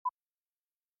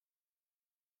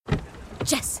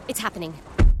Jess, it's happening.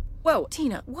 Whoa,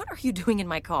 Tina, what are you doing in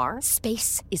my car?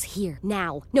 Space is here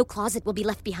now. No closet will be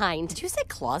left behind. Did you say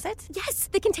closet? Yes,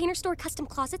 the Container Store custom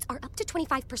closets are up to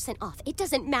 25% off. It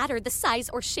doesn't matter the size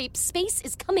or shape. Space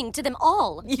is coming to them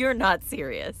all. You're not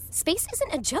serious. Space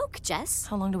isn't a joke, Jess.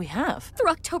 How long do we have? Through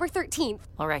October 13th.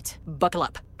 All right, buckle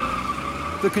up.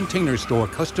 The Container Store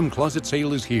custom closet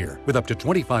sale is here with up to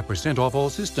 25% off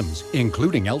all systems,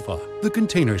 including Alpha. The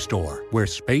Container Store, where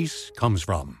space comes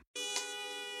from.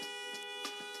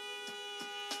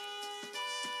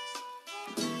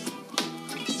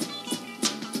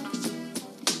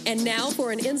 And now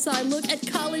for an inside look at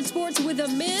college sports with the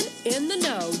men in the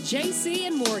know, JC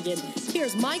and Morgan.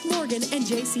 Here's Mike Morgan and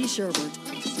JC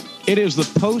Sherbert. It is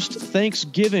the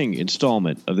post-Thanksgiving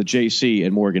installment of the JC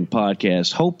and Morgan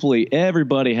podcast. Hopefully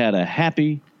everybody had a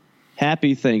happy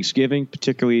Thanksgiving,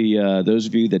 particularly those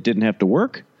of you that didn't have to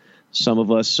work. Some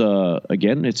of us,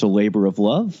 again, it's a labor of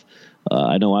love.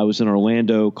 I know I was in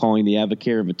Orlando calling the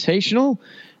Advocare Invitational.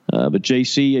 But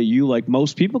JC, you, like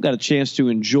most people, got a chance to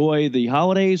enjoy the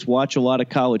holidays, watch a lot of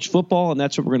college football, and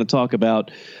that's what we're going to talk about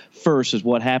first is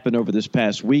what happened over this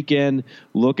past weekend.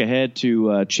 Look ahead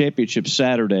to Championship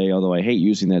Saturday, although I hate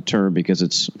using that term because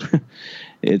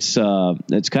it's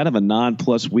kind of a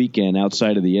non-plus weekend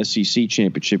outside of the SEC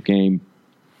championship game.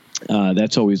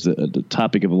 That's always the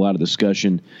topic of a lot of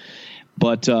discussion.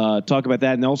 But talk about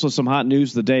that, and also some hot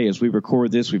news of the day. As we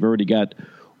record this, we've already got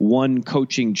one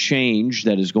coaching change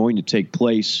that is going to take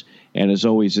place. And as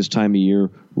always, this time of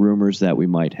year, rumors that we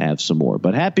might have some more.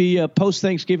 But happy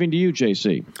post-Thanksgiving to you,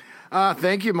 JC.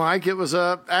 Thank you, Mike. It was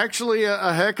actually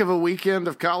a heck of a weekend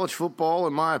of college football,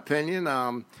 in my opinion.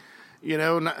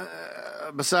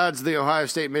 Besides the Ohio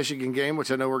State-Michigan game,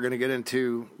 which I know we're going to get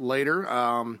into later,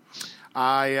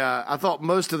 I thought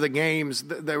most of the games,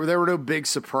 there were no big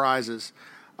surprises.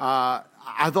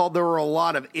 I thought there were a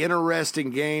lot of interesting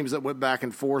games that went back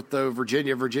and forth, though.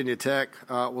 Virginia Tech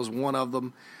was one of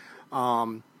them.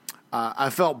 I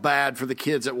felt bad for the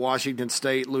kids at Washington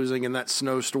State losing in that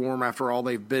snowstorm after all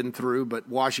they've been through, but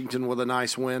Washington with a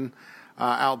nice win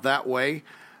out that way.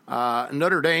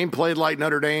 Notre Dame played like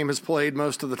Notre Dame has played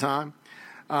most of the time.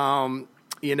 And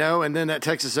then that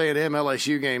Texas A&M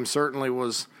LSU game certainly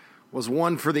was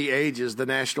one for the ages. The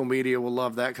national media will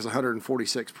love that because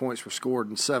 146 points were scored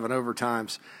in 7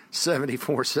 overtimes.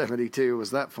 74-72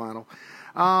 was that final.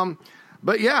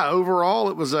 But yeah, overall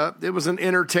it was an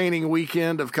entertaining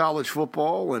weekend of college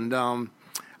football, and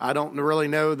I don't really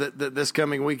know that this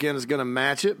coming weekend is going to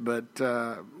match it, but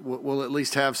we'll at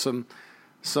least have some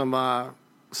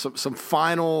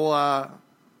final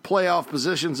playoff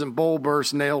positions and bowl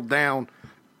bursts nailed down.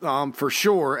 For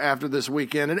sure after this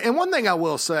weekend. And one thing I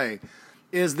will say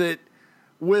is that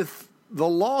with the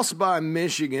loss by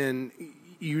Michigan,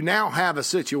 you now have a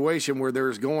situation where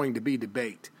there's going to be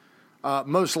debate,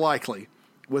 most likely,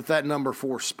 with that number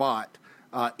 4 spot,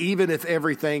 even if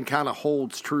everything kind of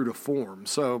holds true to form.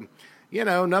 So,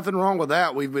 nothing wrong with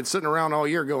that. We've been sitting around all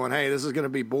year going, hey, this is going to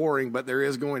be boring, but there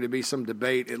is going to be some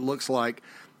debate, it looks like,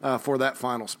 for that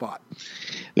final spot.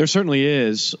 There certainly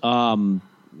is.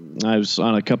 I was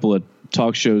on a couple of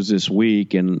talk shows this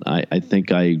week, and I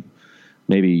think I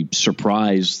maybe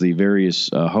surprised the various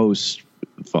hosts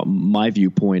from my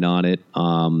viewpoint on it.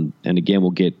 And again,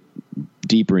 we'll get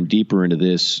deeper and deeper into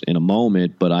this in a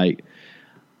moment, but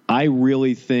I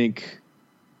really think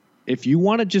if you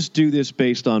want to just do this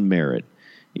based on merit,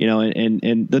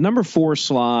 and the number 4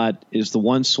 slot is the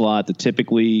one slot that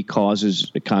typically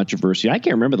causes a controversy. I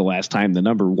can't remember the last time the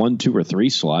number 1, 2, or 3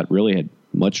 slot really had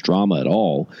much drama at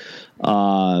all.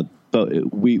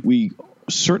 But we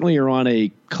certainly are on a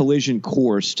collision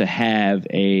course to have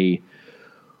a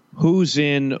who's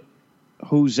in,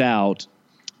 who's out,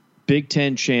 Big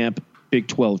Ten champ, Big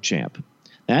 12 champ.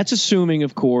 That's assuming,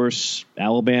 of course,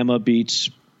 Alabama beats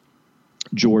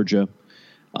Georgia.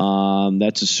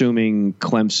 That's assuming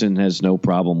Clemson has no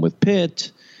problem with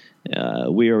Pitt.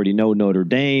 We already know Notre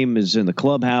Dame is in the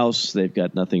clubhouse. They've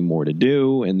got nothing more to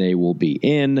do, and they will be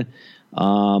in.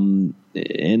 And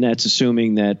that's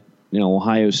assuming that,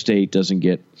 Ohio State doesn't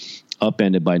get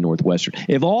upended by Northwestern.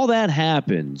 If all that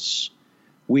happens,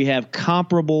 we have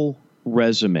comparable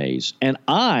resumes, and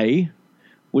I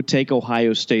would take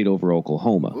Ohio State over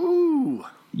Oklahoma. Ooh.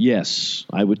 Yes,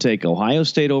 I would take Ohio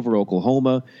State over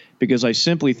Oklahoma because I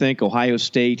simply think Ohio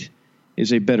State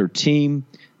is a better team.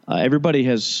 Everybody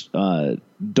has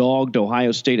dogged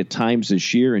Ohio State at times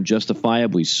this year, and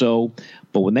justifiably so.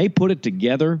 But when they put it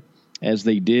together, as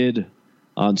they did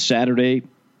on Saturday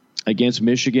against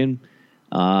Michigan,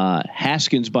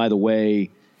 Haskins, by the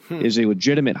way, is a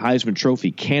legitimate Heisman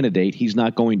Trophy candidate. He's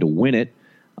not going to win it,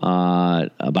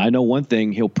 But I know one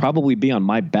thing: he'll probably be on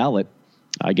my ballot.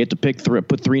 I get to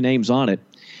put 3 names on it,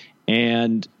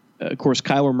 and of course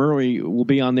Kyler Murray will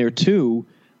be on there too.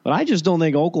 But I just don't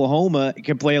think Oklahoma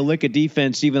can play a lick of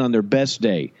defense even on their best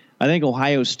day. I think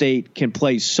Ohio State can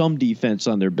play some defense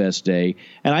on their best day,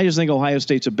 and I just think Ohio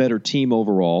State's a better team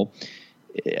overall.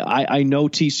 I know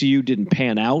TCU didn't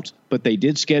pan out, but they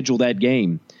did schedule that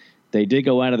game. They did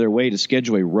go out of their way to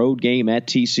schedule a road game at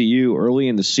TCU early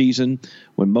in the season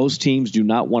when most teams do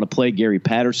not want to play Gary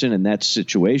Patterson in that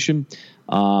situation.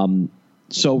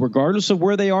 So regardless of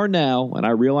where they are now, and I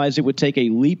realize it would take a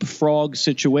leapfrog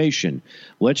situation,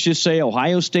 let's just say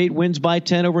Ohio State wins by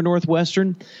 10 over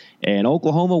Northwestern and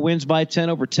Oklahoma wins by 10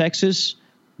 over Texas.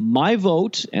 My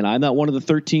vote, and I'm not one of the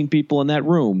 13 people in that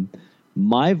room,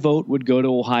 my vote would go to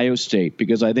Ohio State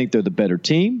because I think they're the better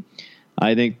team.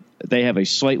 I think they have a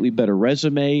slightly better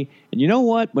resume. And you know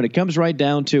what? When it comes right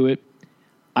down to it,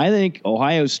 I think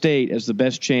Ohio State has the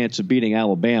best chance of beating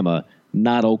Alabama,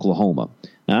 not Oklahoma.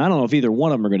 Now, I don't know if either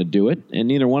one of them are going to do it, and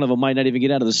neither one of them might not even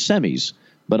get out of the semis.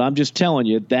 But I'm just telling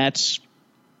you, that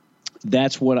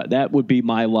would be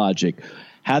my logic.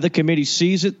 How the committee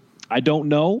sees it, I don't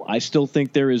know. I still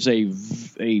think there is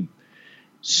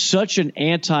such an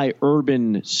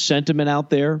anti-urban sentiment out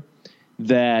there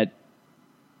that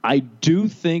I do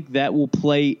think that will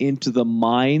play into the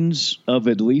minds of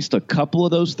at least a couple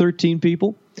of those 13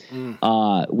 people.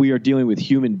 We are dealing with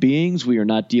human beings. We are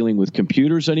not dealing with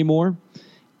computers anymore.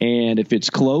 And if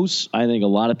it's close, I think a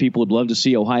lot of people would love to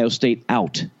see Ohio State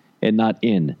out and not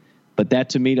in. But that,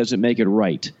 to me, doesn't make it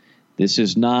right. This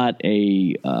is not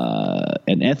an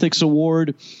ethics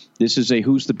award. This is a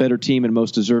who's the better team and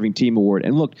most deserving team award.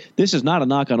 And look, this is not a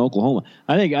knock on Oklahoma.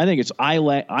 I think it's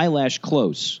eyelash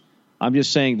close. I'm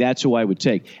just saying that's who I would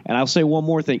take. And I'll say one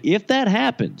more thing. If that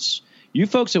happens, you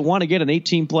folks that want to get an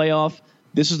 8-team playoff,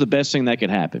 this is the best thing that could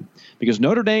happen. Because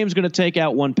Notre Dame's going to take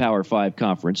out one Power 5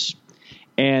 conference.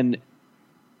 And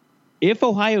if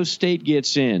Ohio State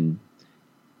gets in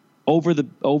over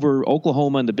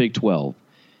Oklahoma in the Big 12,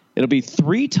 it'll be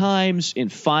 3 times in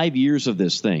 5 years of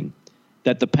this thing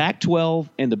that the Pac-12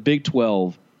 and the Big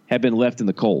 12 have been left in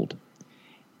the cold.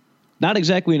 Not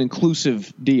exactly an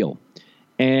inclusive deal.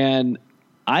 And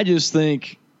I just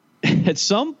think at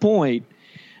some point,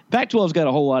 Pac-12's got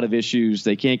a whole lot of issues.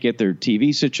 They can't get their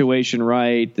TV situation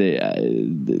right.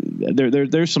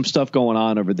 There's some stuff going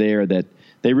on over there that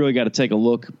they really got to take a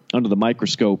look under the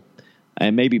microscope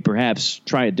and maybe perhaps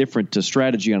try a different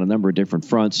strategy on a number of different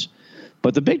fronts.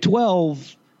 But the Big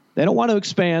 12, they don't want to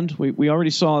expand. We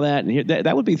already saw that. And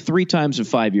that would be 3 times in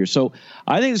 5 years. So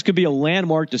I think this could be a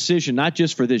landmark decision, not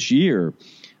just for this year,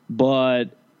 but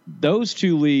those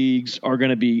 2 leagues are going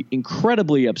to be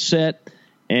incredibly upset.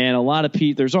 And a lot of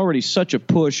people, there's already such a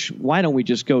push. Why don't we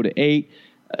just go to 8?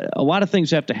 A lot of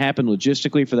things have to happen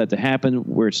logistically for that to happen,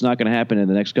 where it's not going to happen in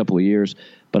the next couple of years.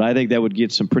 But I think that would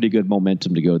get some pretty good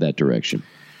momentum to go that direction.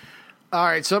 All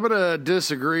right, so I'm going to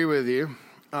disagree with you.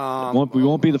 We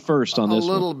won't be the first on this one.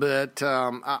 A little bit.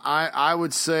 I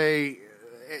would say,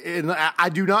 I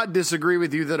do not disagree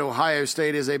with you that Ohio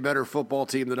State is a better football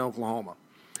team than Oklahoma.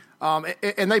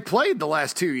 And they played the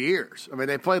last 2 years. I mean,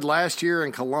 they played last year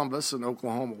in Columbus, and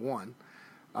Oklahoma won.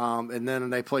 And then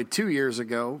they played 2 years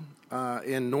ago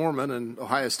in Norman, and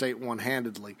Ohio State won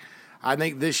handedly. I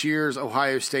think this year's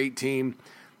Ohio State team,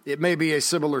 it may be a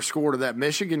similar score to that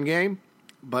Michigan game,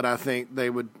 but I think they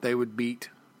would beat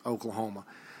Oklahoma.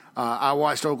 I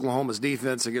watched Oklahoma's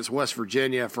defense against West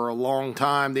Virginia for a long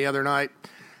time the other night,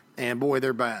 and boy,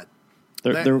 they're bad.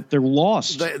 They're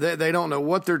lost. They don't know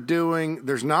what they're doing.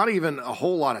 There's not even a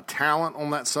whole lot of talent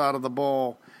on that side of the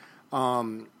ball.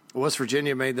 West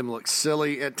Virginia made them look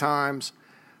silly at times.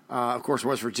 Of course,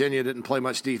 West Virginia didn't play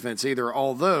much defense either,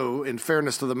 although, in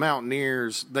fairness to the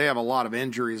Mountaineers, they have a lot of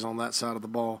injuries on that side of the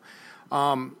ball.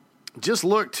 Just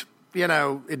looked,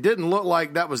 it didn't look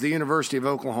like that was the University of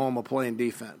Oklahoma playing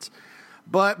defense.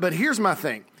 But here's my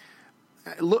thing.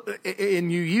 Look,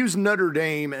 and you use Notre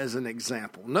Dame as an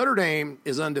example. Notre Dame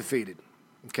is undefeated,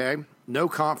 okay? No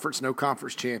conference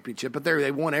championship, but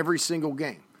they won every single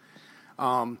game.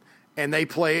 And they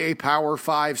play a Power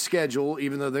 5 schedule,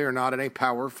 even though they are not in a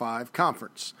Power 5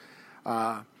 conference.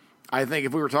 I think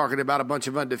if we were talking about a bunch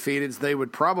of undefeateds, they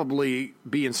would probably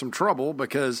be in some trouble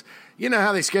because you know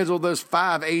how they scheduled those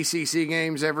 5 ACC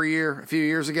games every year a few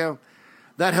years ago?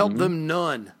 That helped them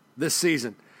none this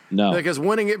season. No. Because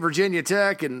winning at Virginia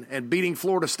Tech and beating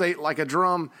Florida State like a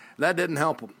drum, that didn't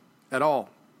help them at all.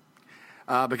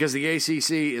 Because the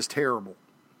ACC is terrible.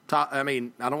 I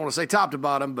don't want to say top to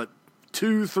bottom, but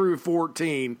 2 through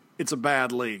 14, it's a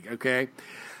bad league, okay?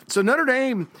 So Notre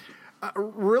Dame,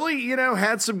 really,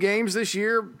 had some games this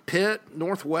year. Pitt,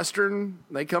 Northwestern,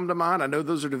 they come to mind. I know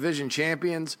those are division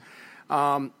champions.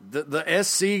 The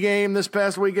SC game this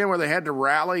past weekend where they had to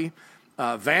rally,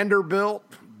 Vanderbilt,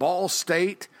 Ball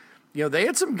State, they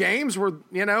had some games where,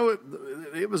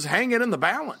 it was hanging in the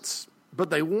balance, but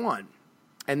they won,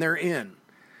 and they're in.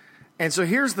 And so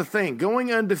here's the thing.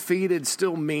 Going undefeated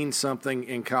still means something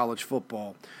in college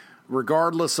football,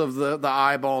 regardless of the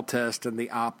eyeball test and the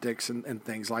optics and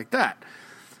things like that.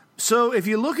 So if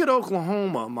you look at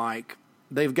Oklahoma, Mike,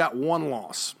 they've got one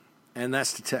loss, and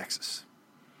that's to Texas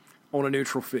on a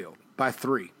neutral field by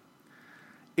 3.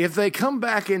 If they come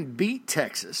back and beat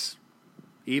Texas,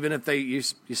 even if you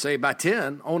say by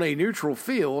 10 on a neutral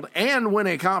field and win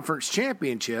a conference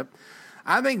championship,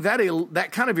 I think that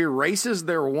kind of erases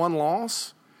their one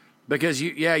loss because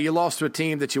you lost to a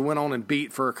team that you went on and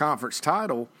beat for a conference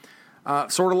title,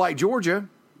 sort of like Georgia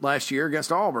last year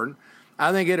against Auburn.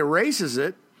 I think it erases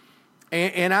it,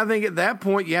 and I think at that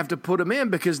point you have to put them in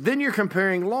because then you're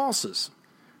comparing losses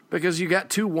because you got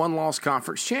 2 one-loss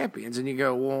conference champions, and you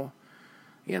go, well,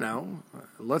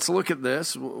 let's look at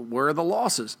this. Where are the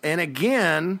losses? And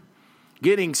again,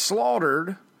 getting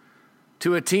slaughtered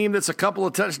to a team that's a couple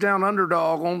of touchdown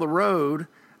underdog on the road,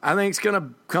 I think it's going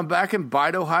to come back and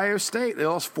bite Ohio State. They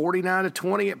lost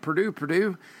 49-20 at Purdue.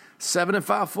 Purdue,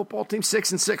 7-5 football team,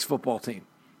 6-6 football team,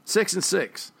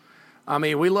 6-6. I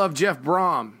mean, we love Jeff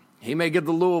Brom. He may get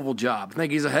the Louisville job. I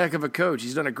think he's a heck of a coach.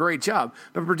 He's done a great job.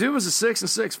 But Purdue was a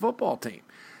 6-6 football team.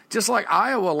 Just like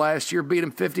Iowa last year beat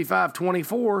them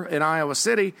 55-24 in Iowa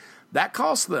City. That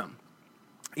cost them,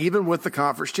 even with the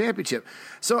conference championship.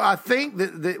 So I think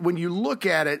that when you look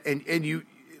at it and you,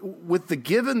 with the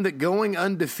given that going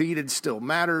undefeated still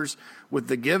matters, with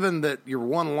the given that your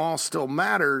one loss still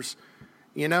matters,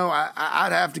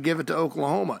 I'd have to give it to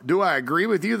Oklahoma. Do I agree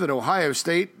with you that Ohio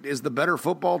State is the better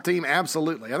football team?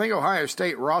 Absolutely. I think Ohio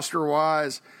State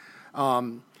roster-wise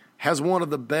has one of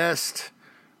the best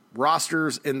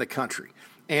rosters in the country.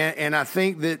 And I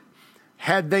think that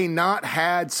had they not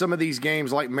had some of these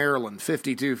games like Maryland,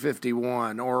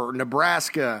 52-51, or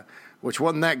Nebraska, which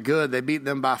wasn't that good, they beat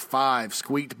them by 5,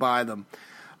 squeaked by them.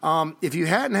 If you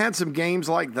hadn't had some games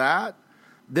like that,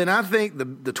 then I think the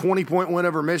 20-point win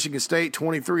over Michigan State,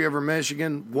 23 over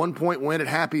Michigan, 1-point win at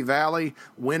Happy Valley,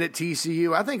 win at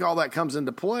TCU, I think all that comes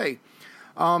into play.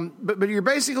 But you're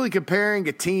basically comparing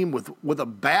a team with a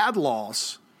bad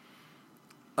loss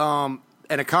and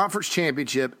a conference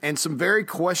championship and some very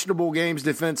questionable games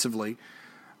defensively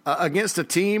against a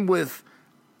team with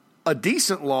a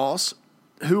decent loss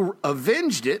who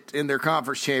avenged it in their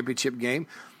conference championship game,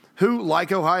 who,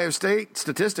 like Ohio State,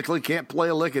 statistically can't play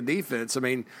a lick of defense. I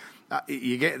mean,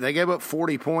 they gave up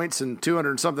 40 points and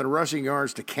 200-something rushing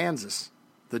yards to Kansas,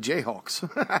 the Jayhawks.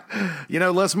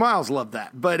 Les Miles loved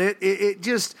that. But it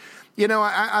just,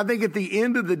 I think at the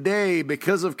end of the day,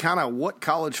 because of kind of what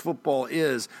college football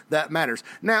is, that matters.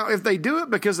 Now, if they do it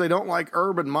because they don't like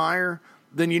Urban Meyer,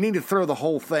 then you need to throw the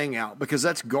whole thing out because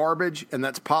that's garbage and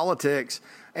that's politics,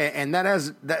 and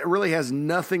that really has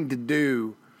nothing to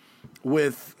do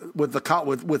with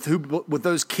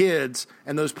those kids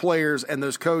and those players and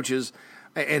those coaches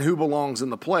and who belongs in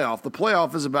the playoff. The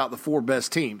playoff is about the 4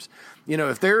 best teams.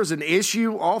 If there's an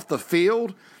issue off the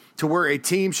field to where a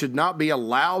team should not be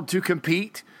allowed to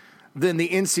compete, then the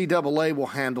NCAA will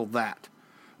handle that,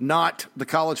 not the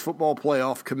College Football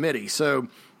Playoff Committee. So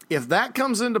if that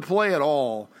comes into play at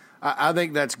all, I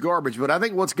think that's garbage. But I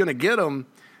think what's going to get them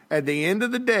at the end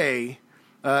of the day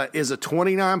is a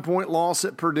 29-point loss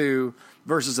at Purdue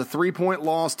versus a 3-point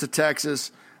loss to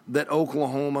Texas that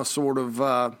Oklahoma sort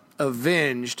of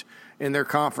avenged in their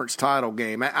conference title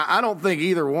game. I don't think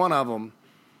either one of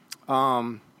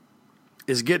them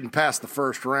is getting past the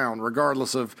first round,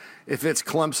 regardless of if it's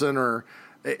Clemson or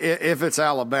if it's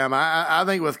Alabama. I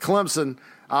think with Clemson,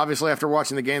 obviously after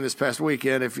watching the game this past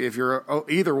weekend, if you're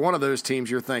either one of those teams,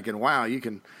 you're thinking, wow, you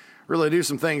can really do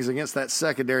some things against that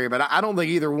secondary. But I don't think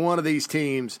either one of these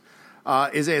teams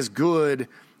is as good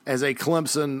as a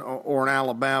Clemson or an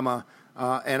Alabama,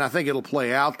 and I think it'll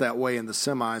play out that way in the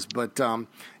semis. But,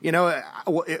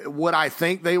 what I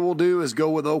think they will do is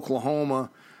go with Oklahoma.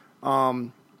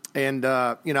 I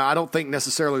don't think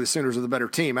necessarily the Sooners are the better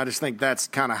team. I just think that's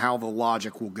kind of how the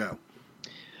logic will go.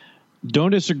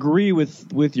 Don't disagree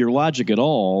with your logic at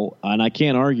all, and I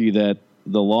can't argue that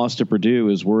the loss to Purdue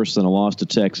is worse than a loss to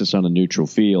Texas on a neutral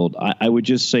field. I would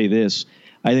just say this.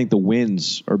 I think the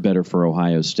wins are better for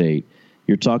Ohio State.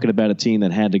 You're talking about a team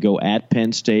that had to go at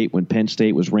Penn State when Penn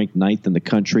State was ranked 9th in the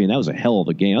country, and that was a hell of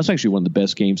a game. That was actually one of the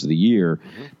best games of the year.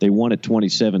 Mm-hmm. They won at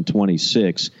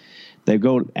 27-26. They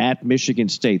go at Michigan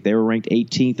State. They were ranked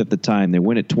 18th at the time. They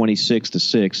win it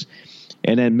 26-6.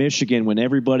 And then Michigan, when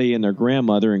everybody and their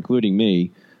grandmother, including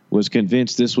me, was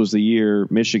convinced this was the year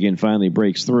Michigan finally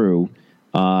breaks through,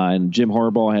 and Jim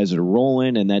Harbaugh has it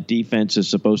rolling, and that defense is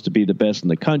supposed to be the best in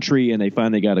the country, and they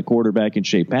finally got a quarterback in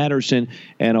Shea Patterson,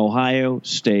 and Ohio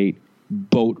State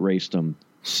boat raced them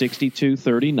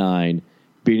 62-39,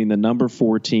 beating the number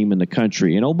 4 team in the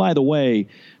country. And, oh, by the way,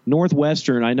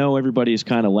 Northwestern, I know everybody's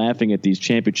kind of laughing at these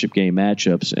championship game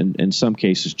matchups, and in some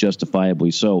cases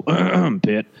justifiably so,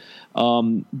 Pitt.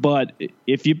 But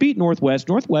if you beat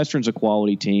Northwestern's a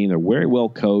quality team. They're very well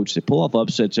coached. They pull off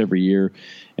upsets every year,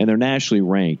 and they're nationally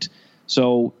ranked.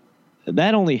 So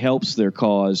that only helps their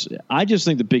cause. I just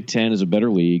think the Big Ten is a better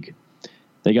league.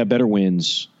 They got better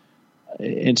wins.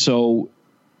 And so,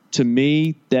 to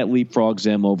me, that leapfrogs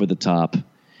them over the top.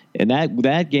 And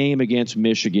that game against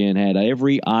Michigan had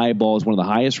every eyeball. It was one of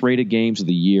the highest rated games of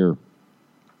the year.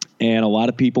 And a lot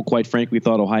of people, quite frankly,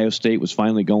 thought Ohio State was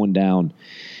finally going down.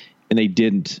 And they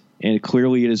didn't. And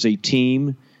clearly it is a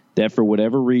team that, for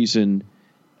whatever reason,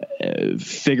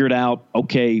 figured out,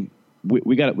 okay,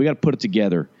 we got to put it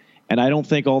together. And I don't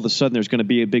think all of a sudden there's going to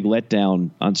be a big letdown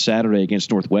on Saturday against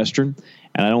Northwestern.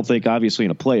 And I don't think, obviously,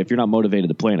 in a play, if you're not motivated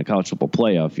to play in a college football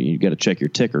playoff, you got to check your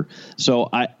ticker. So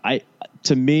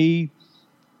to me,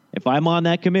 if I'm on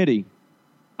that committee,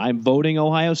 I'm voting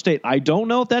Ohio State. I don't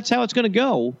know if that's how it's going to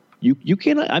go. You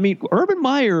can't. I mean, Urban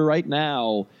Meyer right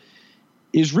now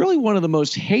is really one of the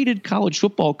most hated college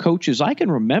football coaches I can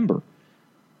remember.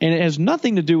 And it has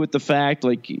nothing to do with the fact,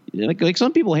 like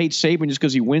some people hate Saban just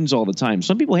because he wins all the time.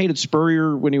 Some people hated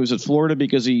Spurrier when he was at Florida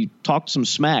because he talked some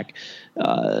smack.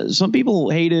 Some people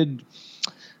hated,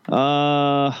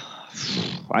 going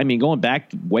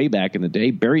way back in the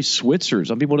day, Barry Switzer.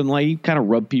 Some people didn't like, he kind of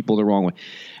rubbed people the wrong way.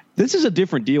 This is a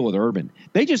different deal with Urban.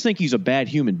 They just think he's a bad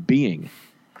human being.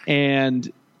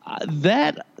 And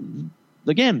that,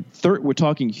 again, we're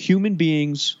talking human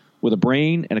beings with a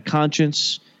brain and a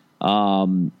conscience.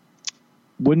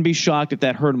 Wouldn't be shocked if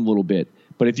that hurt him a little bit.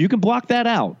 But if you can block that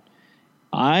out,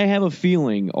 I have a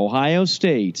feeling Ohio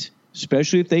State,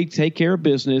 especially if they take care of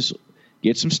business,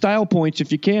 get some style points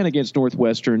if you can against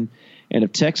Northwestern, and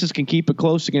if Texas can keep it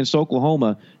close against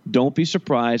Oklahoma, don't be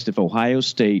surprised if Ohio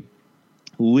State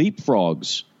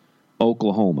leapfrogs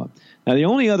Oklahoma. Now, the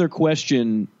only other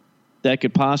question that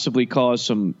could possibly cause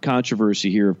some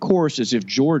controversy here, of course, is if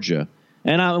Georgia –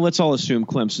 and let's all assume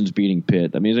Clemson's beating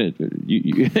Pitt. I mean, do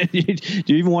you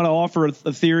even want to offer a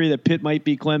theory that Pitt might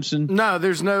beat Clemson? No,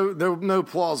 there's no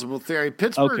plausible theory.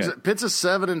 Pitt's a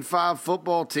 7-5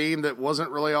 football team that wasn't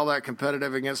really all that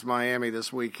competitive against Miami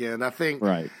this weekend. I think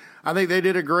they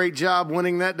did a great job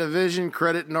winning that division.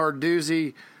 Credit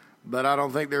Narduzzi, but I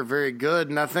don't think they're very good.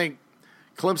 And I think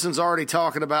Clemson's already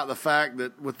talking about the fact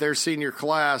that with their senior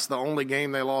class, the only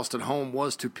game they lost at home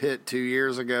was to Pitt 2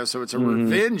 years ago. So it's a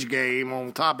revenge game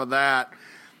on top of that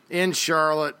in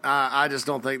Charlotte. I just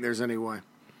don't think there's any way.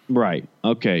 Right.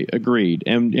 Okay. Agreed.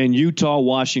 And Utah,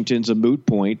 Washington's a moot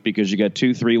point because you got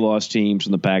 2 3-loss teams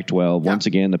in the Pac-12. Yeah. Once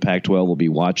again, the Pac-12 will be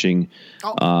watching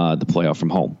the playoff from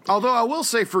home. Although I will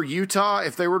say for Utah,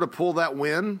 if they were to pull that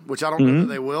win, which I don't know that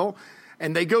they will,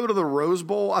 and they go to the Rose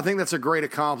Bowl, I think that's a great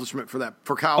accomplishment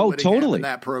for Kyle Whittingham and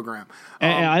that program.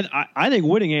 And I think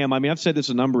Whittingham, I mean, I've said this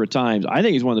a number of times, I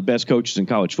think he's one of the best coaches in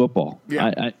college football.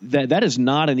 Yeah. That is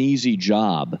not an easy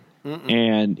job,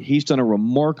 and he's done a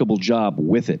remarkable job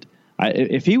with it.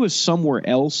 If he was somewhere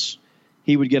else,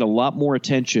 he would get a lot more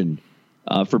attention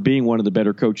for being one of the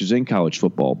better coaches in college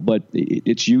football. But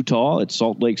it's Utah, it's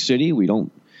Salt Lake City. We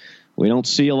don't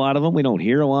see a lot of them. We don't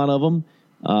hear a lot of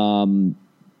them.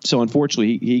 So,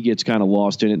 unfortunately, he gets kind of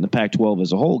lost in it, and the Pac-12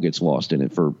 as a whole gets lost in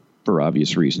it for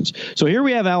obvious reasons. So, here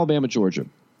we have Alabama, Georgia.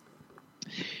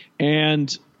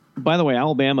 And, by the way,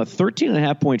 Alabama,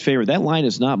 13.5-point favorite. That line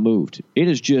has not moved. It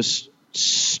is just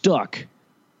stuck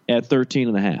at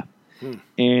 13.5.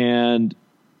 And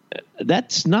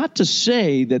that's not to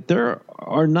say that there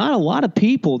are not a lot of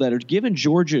people that are giving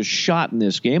Georgia a shot in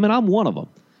this game, and I'm one of them.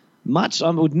 I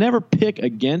would never pick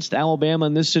against Alabama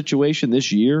in this situation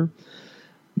this year.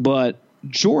 But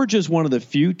Georgia's one of the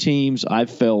few teams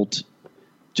I've felt,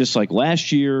 just like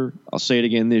last year, I'll say it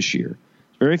again this year,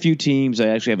 very few teams that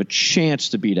actually have a chance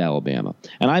to beat Alabama.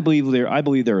 And I believe there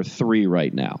are 3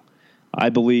 right now. I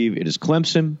believe it is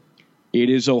Clemson, it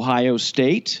is Ohio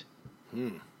State,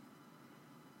 and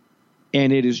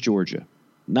it is Georgia.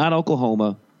 Not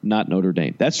Oklahoma, not Notre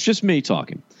Dame. That's just me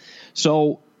talking.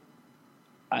 So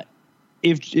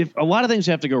if a lot of things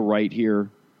have to go right here,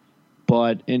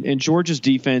 but and Georgia's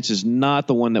defense is not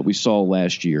the one that we saw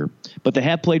last year, but they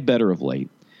have played better of late.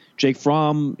 Jake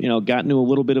Fromm, got into a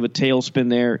little bit of a tailspin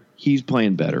there. He's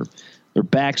playing better. Their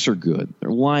backs are good.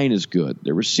 Their line is good.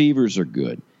 Their receivers are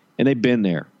good. And they've been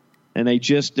there. And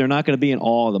they're not going to be in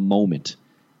awe of the moment.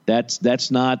 This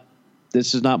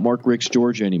is not Mark Richt's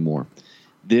Georgia anymore.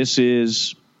 This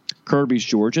is Kirby's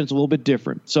Georgia. It's a little bit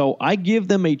different. So I give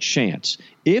them a chance.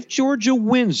 If Georgia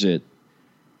wins it,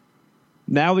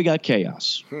 now we got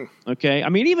chaos. Okay? I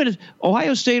mean, even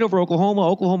Ohio State over Oklahoma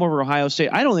over Ohio State,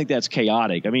 I don't think that's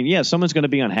chaotic. I mean, yeah, someone's going to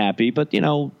be unhappy, but,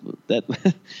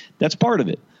 that's part of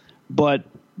it. But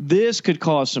this could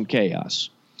cause some chaos.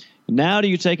 Now do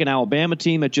you take an Alabama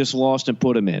team that just lost and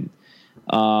put them in?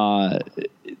 I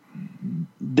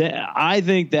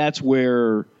think that's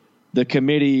where the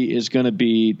committee is going to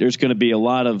be. There's going to be a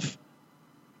lot of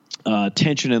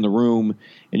tension in the room,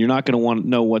 and you're not going to want to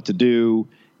know what to do,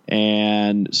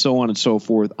 and so on and so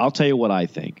forth. I'll tell you what I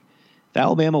think. If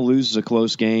Alabama loses a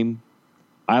close game,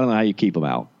 I don't know how you keep them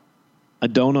out. I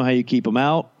don't know how you keep them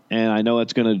out. And I know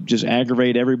it's going to just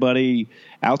aggravate everybody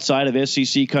outside of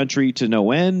SEC country to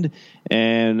no end.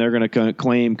 And they're going to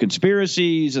claim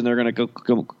conspiracies, and they're going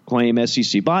to claim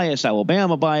SEC bias,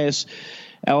 Alabama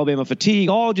fatigue,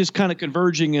 all just kind of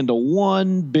converging into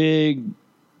one big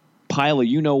pile of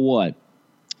you-know-what.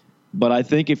 But I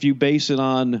think if you base it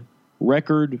on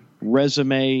record,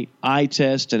 resume, eye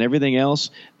test, and everything else,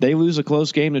 they lose a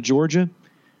close game to Georgia,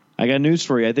 I got news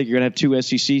for you. I think you're going to have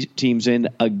 2 SEC teams in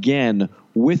again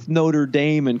with Notre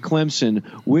Dame and Clemson,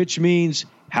 which means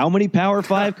how many Power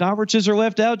 5 conferences are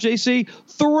left out, JC?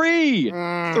 3!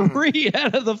 3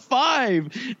 out of the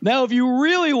 5. Now, if you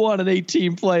really want an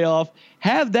 8-team playoff,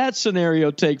 have that scenario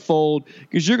take fold,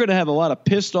 because you're going to have a lot of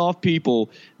pissed off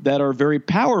people that are very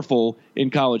powerful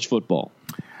in college football.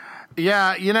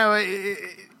 Yeah,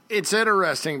 it's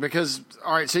interesting because,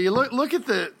 all right, so you look at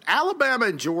the Alabama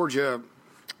and Georgia.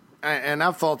 And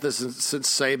I've thought this since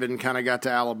Saban kind of got to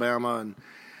Alabama, and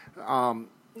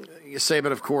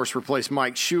Saban, of course, replaced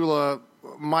Mike Shula.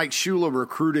 Mike Shula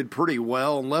recruited pretty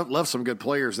well and left some good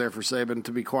players there for Saban,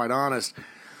 to be quite honest.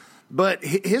 But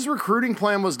his recruiting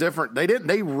plan was different.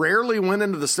 They rarely went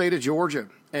into the state of Georgia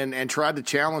and tried to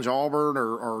challenge Auburn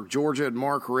or Georgia and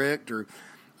Mark Richt or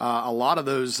a lot of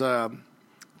those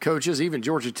coaches. Even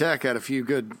Georgia Tech had a few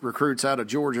good recruits out of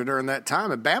Georgia during that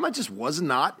time, and Bama just was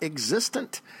not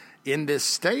existent in this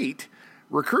state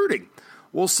recruiting.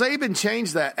 Well, Saban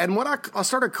changed that. And what I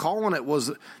started calling it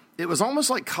was almost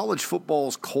like college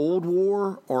football's Cold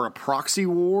War or a proxy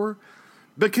war,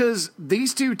 because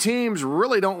these two teams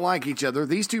really don't like each other.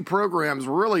 These two programs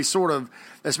really sort of,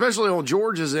 especially on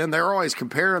Georgia's end, they're always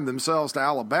comparing themselves to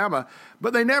Alabama,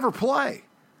 but they never play.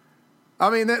 I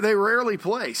mean, they rarely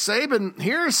play.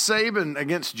 Here's Saban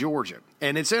against Georgia.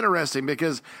 And it's interesting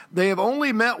because they have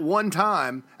only met one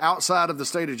time outside of the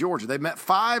state of Georgia. They've met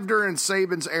 5 during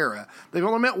Saban's era. They've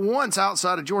only met once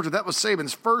outside of Georgia. That was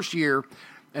Saban's first year.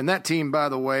 And that team, by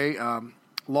the way,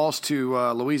 lost to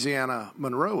Louisiana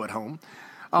Monroe at home.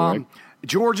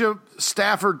 Georgia,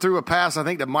 Stafford threw a pass, I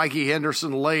think, to Mikey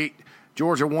Henderson late.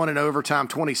 Georgia won in overtime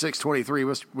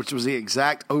 26-23, which was the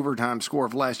exact overtime score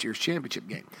of last year's championship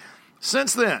game.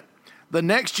 Since then, the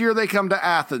next year they come to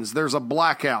Athens, there's a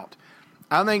blackout.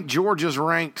 I think Georgia's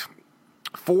ranked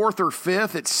 4th or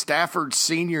 5th. It's Stafford's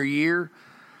senior year.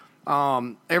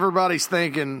 Everybody's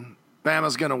thinking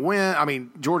Bama's going to win. I mean,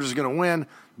 Georgia's going to win.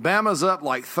 Bama's up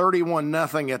like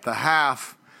 31-0 at the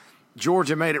half.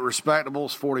 Georgia made it respectable.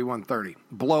 It's 41-30.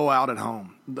 Blowout at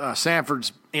home.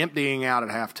 Sanford's emptying out at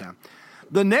halftime.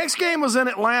 The next game was in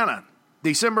Atlanta.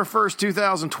 December 1st,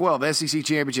 2012, SEC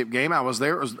Championship game. I was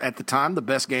there. It was, at the time, the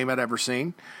best game I'd ever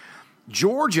seen.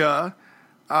 Georgia,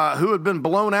 who had been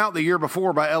blown out the year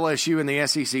before by LSU in the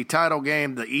SEC title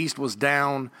game, the East was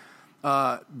down.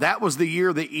 That was the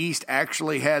year the East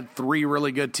actually had 3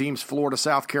 really good teams, Florida,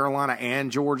 South Carolina,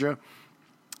 and Georgia.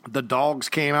 The Dogs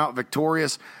came out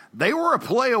victorious. They were a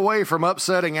play away from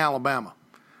upsetting Alabama.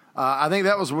 I think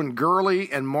that was when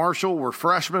Gurley and Marshall were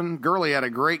freshmen. Gurley had a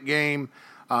great game.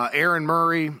 Aaron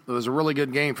Murray, it was a really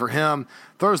good game for him.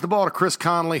 Throws the ball to Chris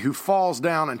Conley, who falls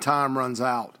down and time runs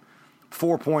out.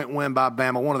 4-point win by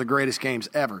Bama, one of the greatest games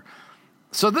ever.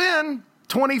 So then,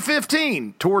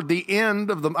 2015, toward the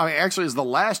end of actually it's the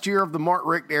last year of the Mark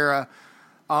Richt era.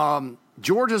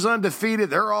 Georgia's undefeated.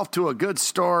 They're off to a good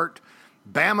start.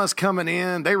 Bama's coming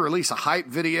in. They release a hype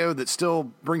video that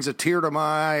still brings a tear to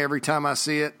my eye every time I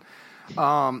see it.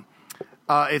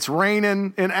 It's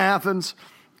raining in Athens.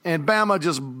 And Bama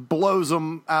just blows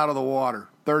them out of the water,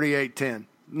 38-10.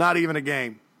 Not even a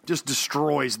game. Just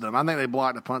destroys them. I think they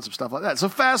blocked a punt, some stuff like that. So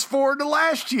fast forward to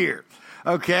last year,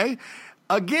 okay?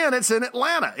 Again, it's in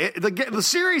Atlanta. The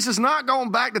series has not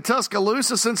gone back to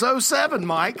Tuscaloosa since 2007,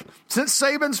 Mike. Since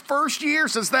Saban's first year,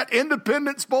 since that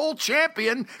Independence Bowl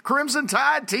champion Crimson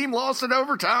Tide team lost in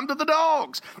overtime to the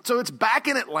Dogs. So it's back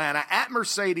in Atlanta at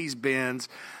Mercedes-Benz.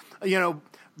 You know,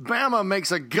 Bama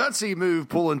makes a gutsy move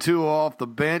pulling Tua off the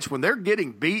bench when they're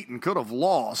getting beat and could have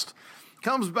lost.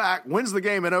 Comes back, wins the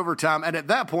game in overtime, and at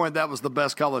that point, that was the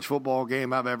best college football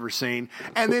game I've ever seen.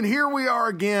 And then here we are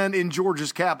again in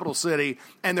Georgia's capital city,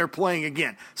 and they're playing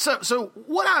again. So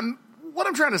what I'm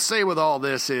trying to say with all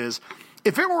this is,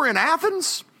 if it were in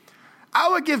Athens, I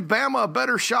would give Bama a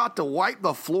better shot to wipe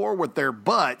the floor with their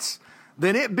butts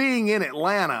than it being in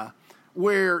Atlanta,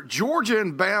 where Georgia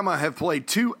and Bama have played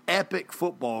two epic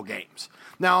football games.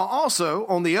 Now, also,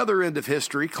 on the other end of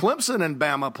history, Clemson and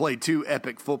Bama played two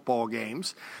epic football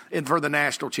games for the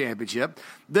national championship.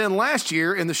 Then last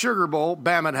year in the Sugar Bowl,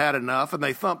 Bama had enough, and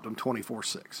they thumped them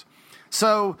 24-6.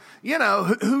 So, you know,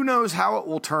 who knows how it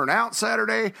will turn out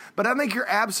Saturday, but I think you're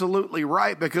absolutely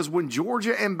right, because when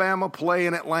Georgia and Bama play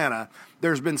in Atlanta,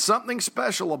 there's been something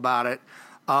special about it.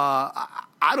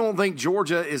 I don't think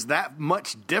Georgia is that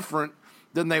much different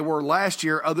than they were last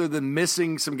year, other than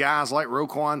missing some guys like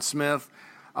Roquan Smith,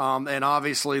 and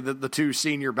obviously the two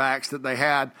senior backs that they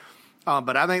had.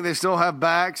 But I think they still have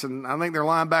backs, and I think their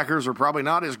linebackers are probably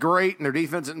not as great, and their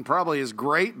defense isn't probably as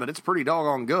great, but it's pretty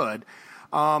doggone good.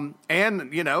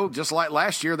 And, you know, just like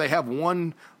last year, they have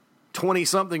one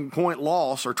 20-something point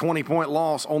loss or 20-point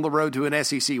loss on the road to an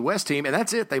SEC West team, and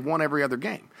that's it. They've won every other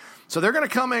game. So they're going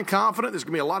to come in confident. There's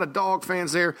going to be a lot of Dog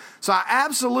fans there. So I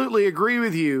absolutely agree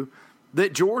with you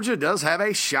that Georgia does have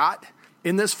a shot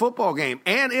in this football game.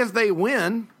 And if they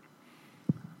win,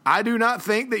 I do not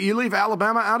think that you leave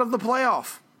Alabama out of the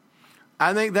playoff.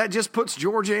 I think that just puts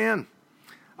Georgia in.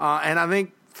 And I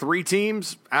think 3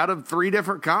 teams out of 3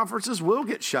 different conferences will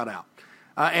get shut out,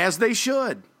 as they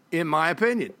should, in my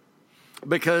opinion.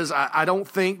 Because I don't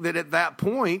think that at that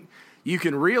point you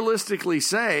can realistically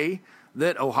say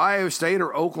that Ohio State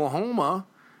or Oklahoma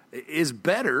is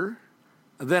better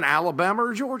than Alabama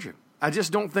or Georgia. I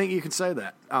just don't think you can say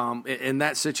that in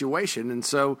that situation. And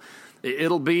so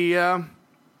it'll be, you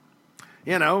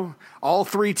know, all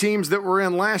 3 teams that were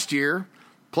in last year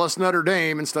plus Notre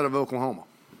Dame instead of Oklahoma.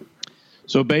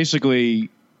 So basically,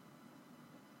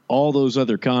 all those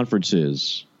other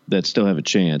conferences that still have a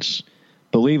chance,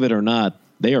 believe it or not,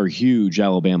 they are huge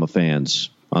Alabama fans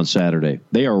on Saturday.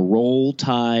 They are Roll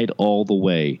Tide all the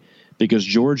way, because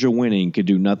Georgia winning could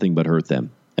do nothing but hurt them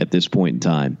at this point in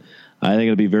time. I think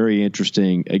it'll be very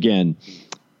interesting. Again,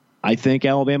 I think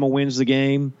Alabama wins the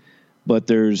game, but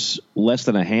there's less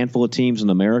than a handful of teams in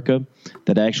America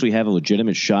that actually have a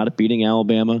legitimate shot at beating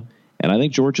Alabama, and I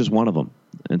think Georgia's one of them.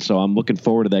 And so I'm looking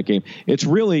forward to that game. It's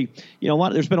really, you know,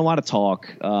 there's been a lot of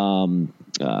talk. Was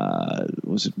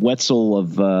it Wetzel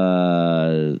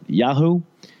of Yahoo?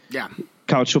 Yeah.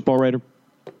 College football writer.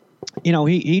 You know,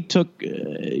 he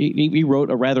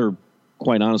wrote a rather,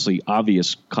 quite honestly,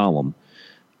 obvious column.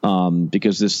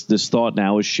 Because this thought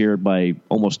now is shared by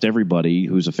almost everybody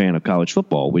who's a fan of college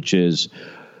football, which is,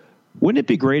 wouldn't it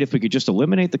be great if we could just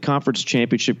eliminate the conference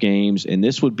championship games, and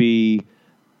this would be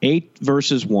 8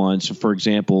 versus 1. So, for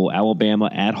example,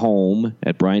 Alabama at home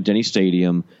at Bryant-Denny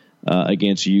Stadium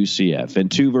against UCF,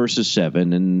 and 2 versus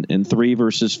 7, and 3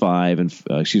 versus 5, and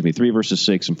 3 versus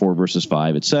 6, and 4 versus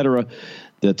 5, etc.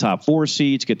 The top 4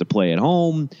 seeds get to play at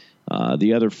home.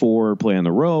 The other 4 play on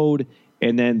the road.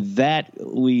 And then that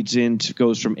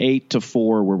goes from 8 to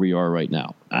 4 where we are right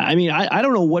now. I mean, I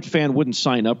don't know what fan wouldn't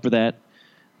sign up for that,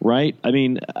 right? I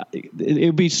mean, it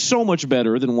would be so much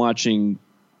better than watching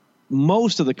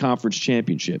most of the conference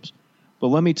championships. But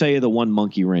let me tell you the one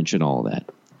monkey wrench in all of that.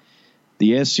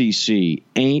 The SEC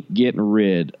ain't getting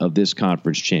rid of this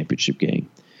conference championship game,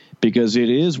 because it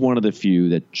is one of the few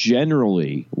that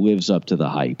generally lives up to the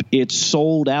hype. It's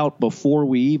sold out before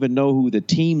we even know who the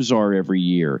teams are every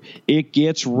year. It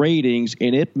gets ratings,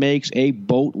 and it makes a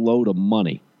boatload of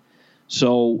money.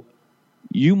 So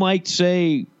you might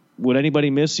say, would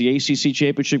anybody miss the ACC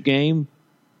championship game?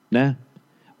 Nah.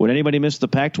 Would anybody miss the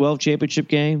Pac-12 championship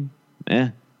game?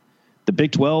 The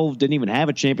Big 12 didn't even have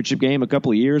a championship game a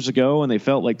couple of years ago, and they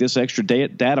felt like this extra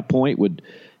data point would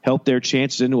help their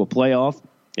chances into a playoff.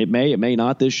 It may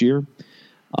not this year.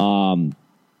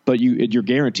 But you're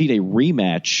guaranteed a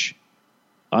rematch,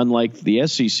 unlike the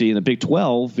SEC and the Big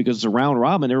 12, because it's a round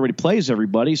robin. Everybody plays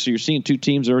everybody, so you're seeing 2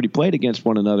 teams already played against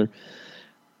one another.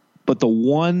 But the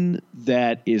one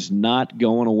that is not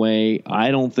going away,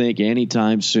 I don't think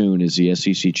anytime soon, is the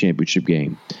SEC championship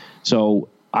game. So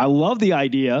I love the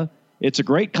idea. It's a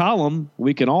great column.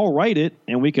 We can all write it,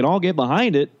 and we can all get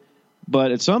behind it.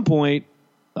 But at some point,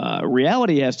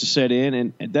 reality has to set in,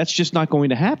 and that's just not going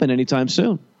to happen anytime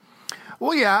soon.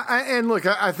 Well, yeah, and look,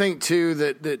 I think too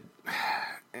that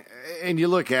and you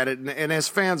look at it, and as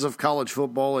fans of college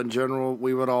football in general,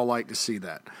 we would all like to see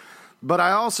that. But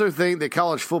I also think that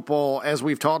college football, as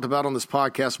we've talked about on this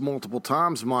podcast multiple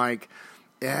times, Mike,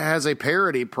 has a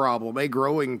parity problem, a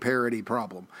growing parity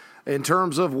problem, in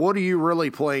terms of what are you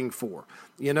really playing for?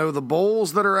 You know, the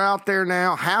bowls that are out there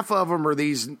now, half of them are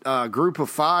these group of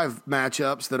 5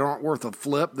 matchups that aren't worth a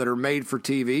flip, that are made for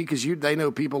TV, because they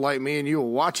know people like me and you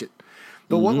will watch it.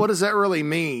 But what does that really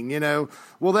mean? You know,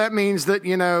 well, that means that,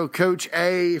 you know, Coach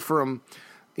A from,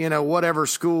 you know, whatever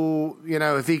school, you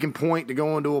know, if he can point to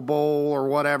going to a bowl or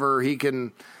whatever, he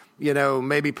can, you know,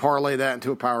 maybe parlay that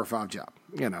into a Power 5 job,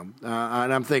 you know.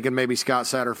 And I'm thinking maybe Scott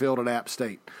Satterfield at App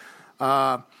State.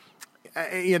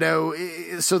 You know,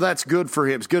 so that's good for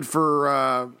him. It's good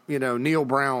for, you know, Neil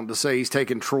Brown to say he's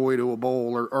taking Troy to a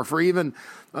bowl, or for even,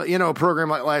 you know, a program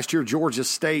like last year, Georgia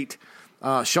State.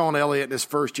 Sean Elliott in his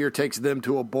first year takes them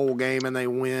to a bowl game and they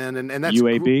win, and that's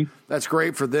UAB. That's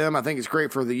great for them. I think it's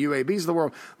great for the UABs of the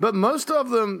world. But most of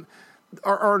them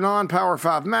are non-Power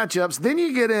 5 matchups. Then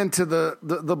you get into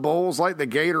the bowls like the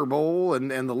Gator Bowl and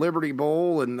the Liberty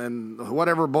Bowl and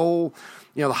whatever bowl,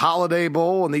 you know, the Holiday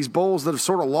Bowl, and these bowls that have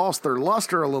sort of lost their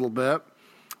luster a little bit.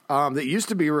 That used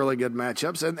to be really good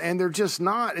matchups, and they're just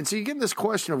not. And so you get this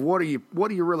question of what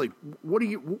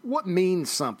means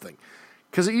something.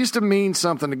 Because it used to mean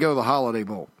something to go to the Holiday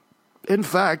Bowl. In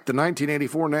fact, the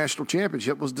 1984 national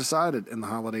championship was decided in the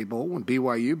Holiday Bowl when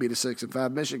BYU beat a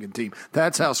 6-5 Michigan team.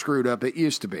 That's how screwed up it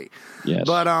used to be. Yes.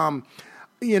 But,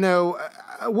 you know,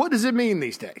 what does it mean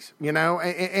these days? You know,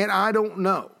 and I don't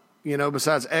know, you know,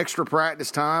 besides extra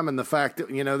practice time and the fact that,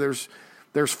 you know, there's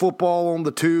football on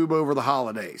the tube over the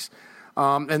holidays.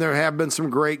 And there have been some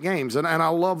great games, and I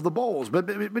love the bowls. But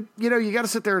you know, you got to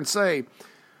sit there and say,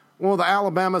 well, the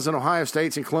Alabamas and Ohio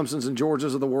States and Clemsons and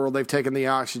Georgias of the world, they've taken the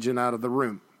oxygen out of the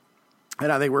room.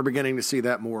 And I think we're beginning to see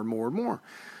that more and more and more.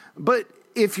 But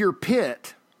if you're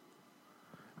Pitt,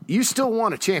 you still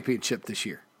won a championship this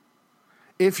year.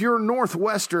 If you're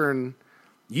Northwestern,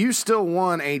 you still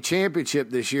won a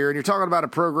championship this year. And you're talking about a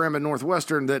program in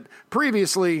Northwestern that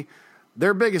previously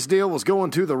their biggest deal was going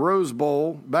to the Rose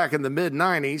Bowl back in the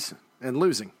mid-'90s and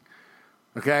losing.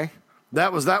 Okay?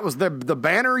 That was the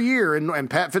banner year, and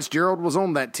Pat Fitzgerald was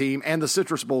on that team and the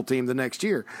Citrus Bowl team the next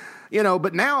year, you know.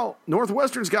 But now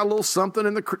Northwestern's got a little something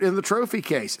in the trophy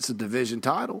case. It's a division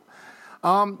title.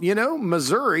 You know,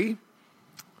 Missouri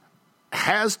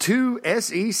has 2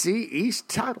 SEC East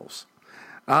titles.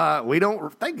 We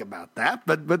don't think about that,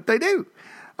 but they do.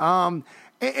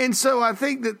 And so I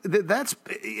think that's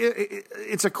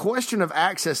it's a question of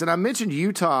access. And I mentioned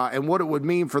Utah and what it would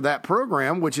mean for that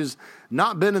program, which has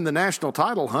not been in the national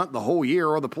title hunt the whole year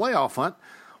or the playoff hunt.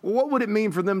 Well, what would it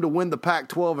mean for them to win the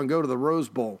Pac-12 and go to the Rose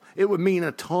Bowl? It would mean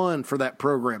a ton for that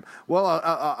program. Well,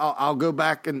 I'll go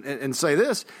back and say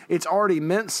this. It's already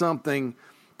meant something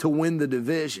to win the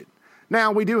division.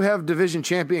 Now, we do have division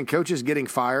champion coaches getting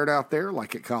fired out there,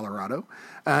 like at Colorado.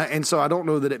 And so I don't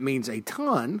know that it means a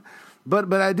ton.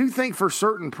 But I do think for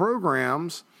certain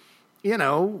programs, you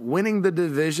know, winning the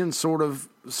division sort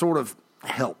of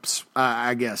helps,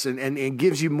 I guess, and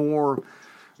gives you more.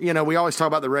 You know, we always talk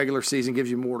about the regular season gives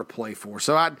you more to play for.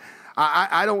 So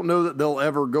I don't know that they'll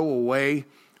ever go away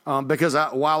because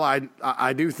while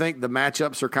I do think the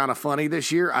matchups are kind of funny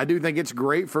this year, I do think it's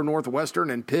great for Northwestern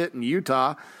and Pitt and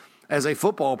Utah as a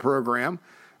football program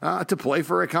to play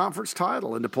for a conference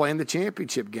title and to play in the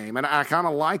championship game, and I kind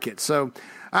of like it. So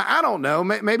I don't know.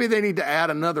 Maybe they need to add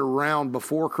another round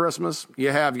before Christmas.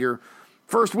 You have your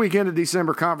first weekend of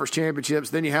December conference championships,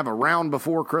 then you have a round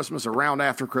before Christmas, a round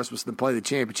after Christmas, then play the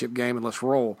championship game, and let's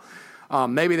roll.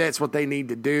 Maybe that's what they need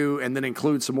to do, and then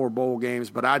include some more bowl games.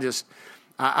 But I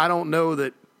don't know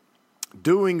that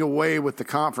doing away with the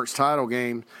conference title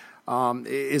game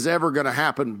is ever going to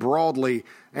happen broadly,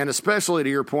 and especially to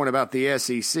your point about the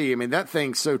SEC. I mean, that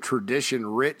thing's so tradition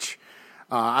rich.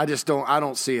 I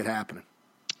don't see it happening.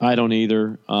 I don't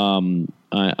either.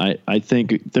 I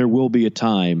think there will be a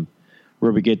time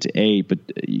where we get to 8, but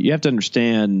you have to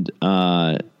understand,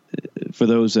 for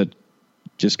those that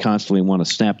just constantly want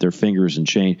to snap their fingers and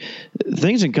change,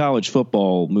 things in college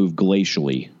football move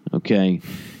glacially, okay?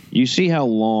 You see how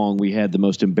long we had the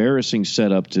most embarrassing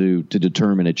setup to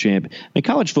determine a champion. I mean,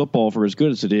 college football, for as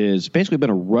good as it is, basically been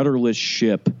a rudderless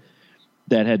ship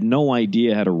that had no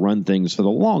idea how to run things for the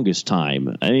longest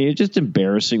time. I mean, it's just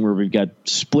embarrassing where we've got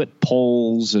split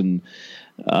polls and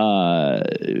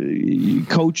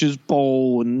coaches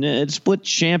poll and split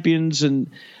champions. And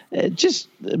just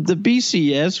the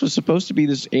BCS was supposed to be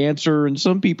this answer, and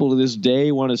some people to this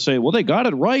day want to say, well, they got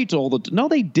it right all the time. No,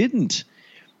 they didn't.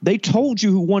 They told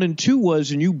you who 1 and 2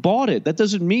 was, and you bought it. That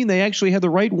doesn't mean they actually had the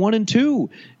right 1 and 2.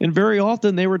 And very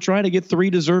often they were trying to get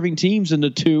 3 deserving teams into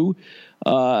 2,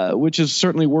 which is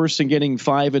certainly worse than getting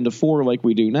 5 into 4 like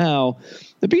we do now.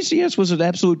 The BCS was an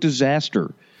absolute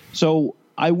disaster. So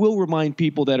I will remind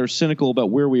people that are cynical about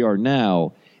where we are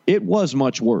now, it was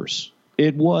much worse.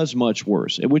 It was much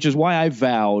worse, which is why I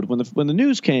vowed when the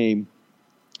news came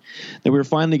that we were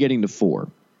finally getting to 4.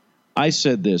 I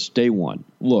said this day one.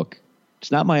 Look,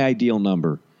 it's not my ideal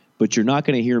number, but you're not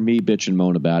going to hear me bitch and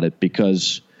moan about it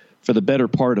because for the better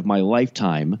part of my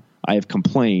lifetime, I have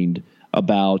complained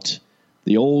about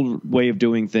the old way of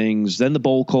doing things, then the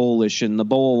Bowl Coalition, the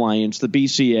Bowl Alliance, the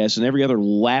BCS, and every other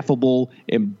laughable,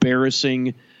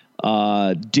 embarrassing,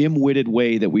 dim-witted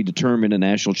way that we determine a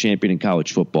national champion in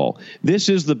college football. This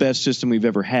is the best system we've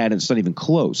ever had, and it's not even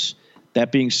close.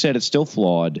 That being said, it's still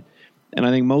flawed, and I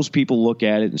think most people look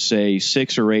at it and say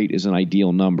 6 or 8 is an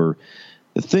ideal number.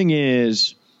 The thing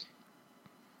is,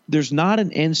 there's not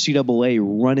an NCAA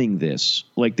running this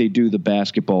like they do the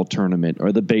basketball tournament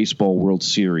or the baseball World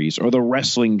Series or the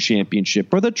wrestling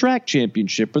championship or the track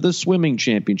championship or the swimming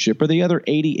championship or the other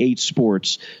 88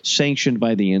 sports sanctioned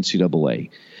by the NCAA.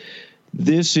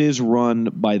 This is run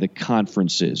by the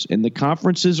conferences, and the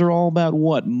conferences are all about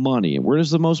what? Money. And where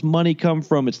does the most money come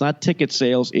from? It's not ticket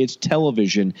sales, it's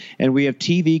television, and we have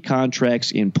TV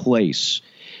contracts in place.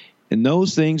 And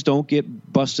those things don't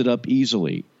get busted up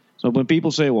easily. So when people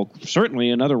say, well, certainly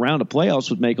another round of playoffs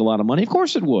would make a lot of money, of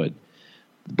course it would.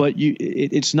 But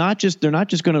it's not just they're not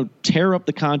just going to tear up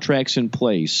the contracts in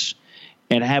place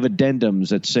and have addendums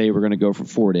that say we're going to go from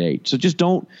 4 to 8. So just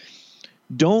don't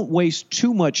waste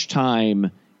too much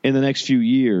time in the next few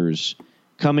years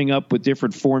coming up with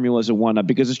different formulas and whatnot,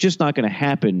 because it's just not going to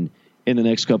happen in the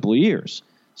next couple of years.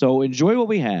 So enjoy what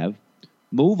we have,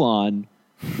 move on.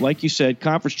 Like you said,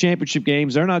 conference championship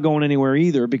games, they're not going anywhere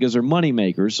either because they're money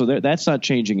makers, so that's not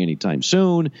changing anytime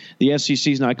soon. The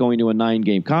SEC is not going to a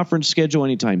 9-game conference schedule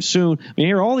anytime soon. I mean,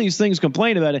 hear all these things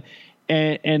complain about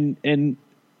it, and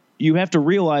you have to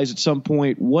realize at some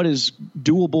point what is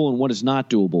doable and what is not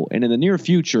doable. And in the near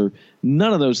future,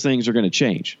 none of those things are going to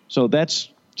change. So that's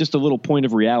just a little point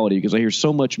of reality, because I hear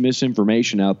so much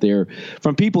misinformation out there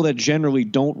from people that generally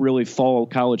don't really follow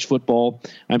college football.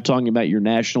 I'm talking about your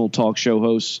national talk show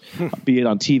hosts, be it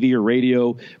on TV or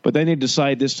radio, but then they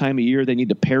decide this time of year they need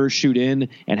to parachute in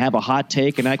and have a hot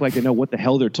take and act like they know what the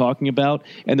hell they're talking about,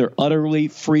 and they're utterly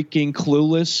freaking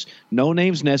clueless. No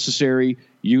names necessary.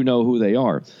 You know who they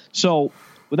are. So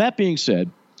with that being said,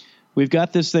 we've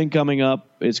got this thing coming up.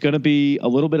 It's going to be a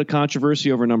little bit of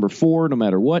controversy over number 4, no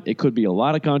matter what. It could be a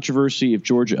lot of controversy if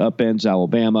Georgia upends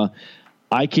Alabama.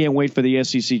 I can't wait for the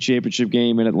SEC championship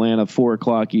game in Atlanta, 4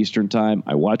 o'clock Eastern time.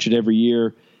 I watch it every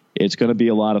year. It's going to be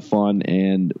a lot of fun,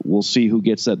 and we'll see who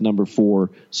gets that number 4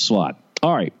 slot.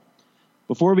 All right.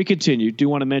 Before we continue, do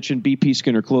want to mention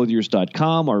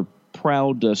bpskinnerclothiers.com, our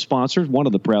proud sponsor, one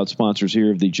of the proud sponsors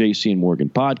here of the JC and Morgan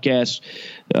podcast.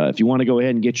 If you want to go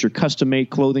ahead and get your custom-made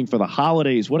clothing for the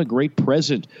holidays, what a great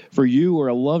present for you or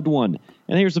a loved one.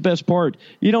 And here's the best part.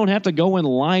 You don't have to go in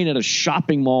line at a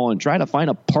shopping mall and try to find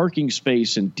a parking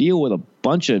space and deal with a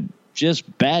bunch of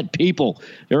just bad people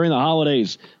during the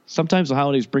holidays. Sometimes the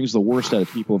holidays brings the worst out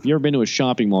of people. If you've ever been to a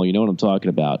shopping mall, you know what I'm talking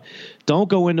about. Don't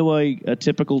go into a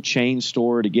typical chain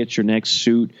store to get your next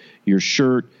suit, your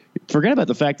shirt. Forget about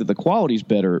the fact that the quality is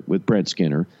better with Brent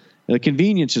Skinner. The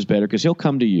convenience is better because he'll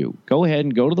come to you. Go ahead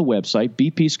and go to the website,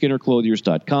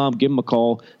 bpskinnerclothiers.com. Give him a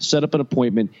call. Set up an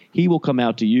appointment. He will come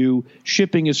out to you.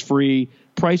 Shipping is free.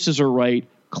 Prices are right.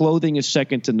 Clothing is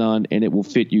second to none, and it will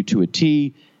fit you to a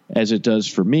T, as it does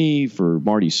for me, for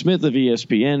Marty Smith of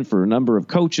ESPN, for a number of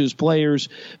coaches, players,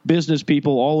 business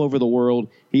people all over the world.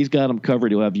 He's got them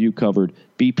covered. He'll have you covered.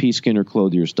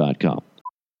 bpskinnerclothiers.com.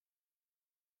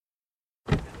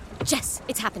 Jess,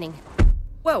 it's happening.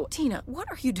 Whoa, Tina, what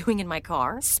are you doing in my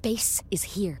car? Space is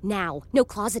here now. No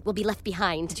closet will be left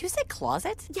behind. Did you say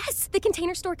closet? Yes, the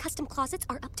Container Store custom closets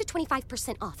are up to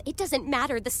 25% off. It doesn't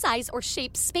matter the size or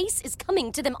shape. Space is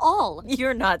coming to them all.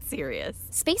 You're not serious.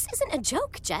 Space isn't a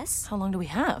joke, Jess. How long do we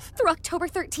have? Through October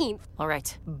 13th. All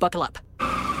right, buckle up.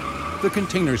 The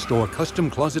Container Store custom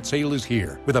closet sale is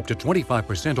here with up to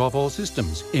 25% off all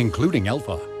systems, including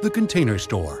Alpha. The Container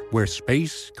Store, where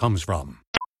space comes from.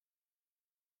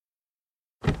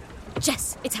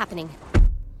 Jess, it's happening.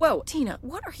 Whoa, Tina,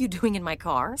 what are you doing in my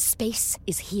car? Space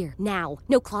is here now.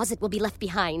 No closet will be left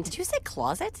behind. Did you say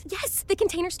closet? Yes, the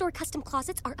Container Store custom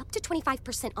closets are up to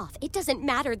 25% off. It doesn't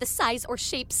matter the size or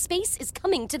shape. Space is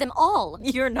coming to them all.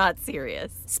 You're not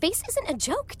serious. Space isn't a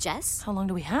joke, Jess. How long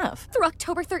do we have? Through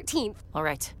October 13th. All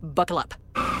right, buckle up.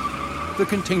 The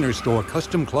Container Store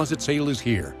custom closet sale is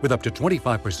here with up to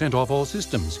 25% off all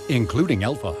systems, including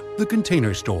Alpha. The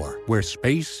Container Store, where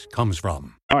space comes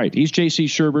from. All right, he's J.C.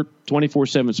 Sherbert,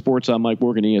 24/7 Sports on Mike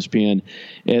Morgan, ESPN,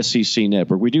 SEC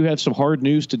Network. We do have some hard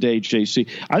news today, J.C.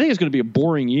 I think it's going to be a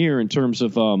boring year in terms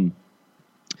of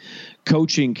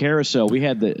coaching carousel. We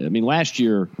had last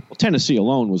year, Tennessee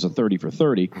alone was a 30 for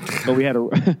 30, but we had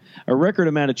a record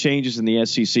amount of changes in the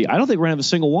SEC. I don't think we're going to have a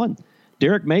single one.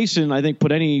 Derek Mason, I think,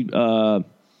 put any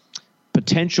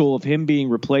potential of him being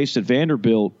replaced at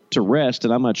Vanderbilt to rest,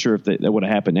 and I'm not sure if that would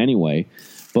have happened anyway.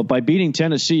 But by beating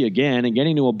Tennessee again and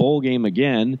getting to a bowl game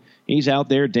again, he's out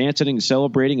there dancing and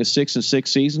celebrating a 6-6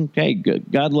 season. Hey,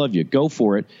 God love you. Go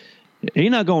for it.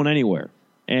 He's not going anywhere.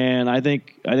 And I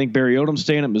think Barry Odom's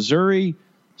staying at Missouri.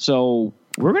 So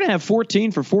we're going to have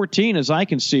 14 for 14 as I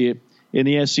can see it in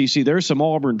the SEC. There's some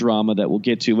Auburn drama that we'll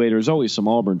get to later. There's always some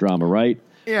Auburn drama, right?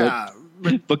 Yeah.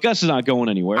 But Gus is not going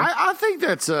anywhere. I think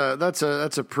that's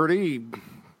a pretty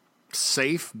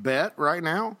safe bet right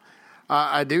now.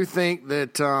 I do think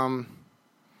that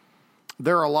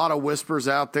there are a lot of whispers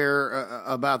out there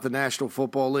about the National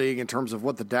Football League in terms of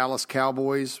what the Dallas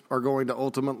Cowboys are going to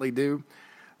ultimately do.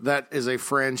 That is a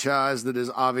franchise that is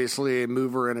obviously a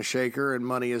mover and a shaker, and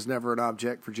money is never an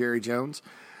object for Jerry Jones.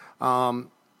 So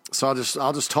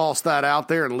I'll just toss that out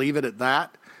there and leave it at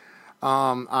that.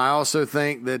 I also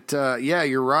think that,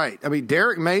 you're right. I mean,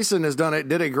 Derek Mason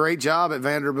did a great job at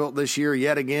Vanderbilt this year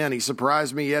yet again. He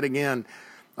surprised me yet again.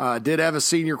 Did have a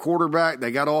senior quarterback. They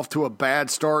got off to a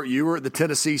bad start. You were at the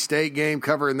Tennessee State game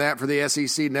covering that for the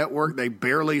SEC Network. They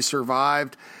barely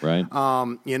survived. Right.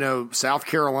 South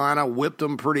Carolina whipped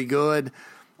them pretty good.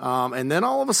 And then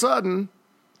all of a sudden,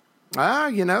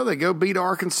 they go beat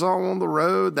Arkansas on the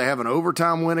road. They have an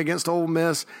overtime win against Ole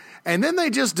Miss. And then they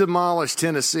just demolished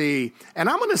Tennessee. And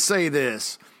I'm going to say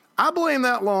this. I blame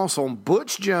that loss on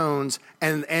Butch Jones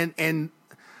and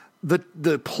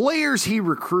the players he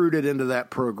recruited into that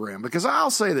program. Because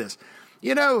I'll say this.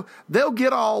 They'll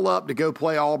get all up to go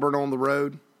play Auburn on the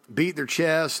road, beat their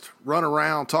chest, run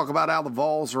around, talk about how the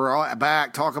Vols are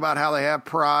back, talk about how they have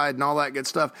pride and all that good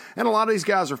stuff. And a lot of these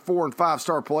guys are 4- and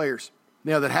 5-star players,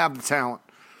 that have the talent.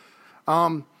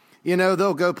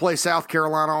 They'll go play South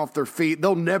Carolina off their feet.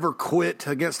 They'll never quit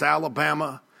against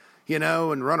Alabama,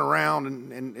 and run around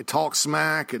and talk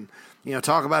smack and,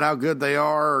 talk about how good they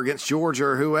are, or against Georgia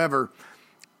or whoever.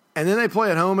 And then they play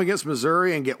at home against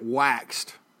Missouri and get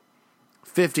waxed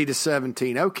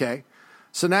 50-17. Okay.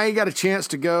 So now you got a chance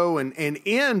to go and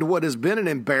end what has been an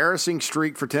embarrassing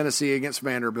streak for Tennessee against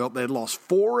Vanderbilt. They had lost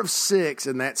 4 of 6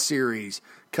 in that series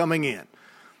coming in.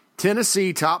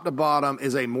 Tennessee, top to bottom,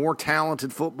 is a more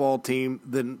talented football team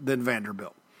than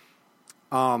Vanderbilt.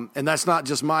 And that's not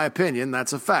just my opinion.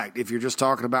 That's a fact if you're just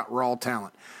talking about raw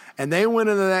talent. And they went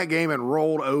into that game and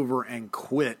rolled over and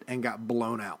quit and got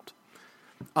blown out.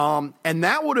 And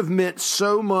that would have meant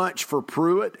so much for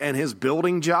Pruitt and his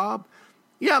building job.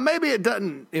 Yeah, maybe it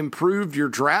doesn't improve your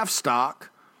draft stock,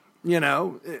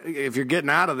 if you're getting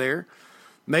out of there.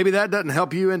 Maybe that doesn't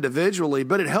help you individually,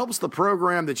 but it helps the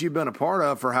program that you've been a part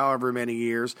of for however many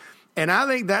years. And I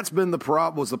think that's been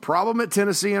was the problem at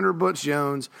Tennessee under Butch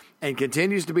Jones, and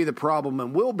continues to be the problem,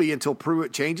 and will be until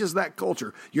Pruitt changes that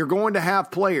culture. You're going to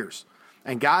have players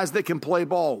and guys that can play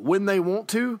ball when they want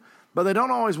to, but they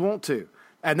don't always want to.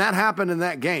 And that happened in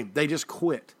that game. They just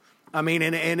quit. I mean,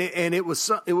 and it was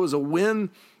a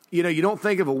win. You don't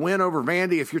think of a win over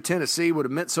Vandy if you're Tennessee would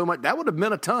have meant so much. That would have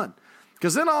meant a ton.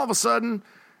 Because then all of a sudden,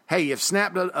 hey, you've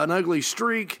snapped an ugly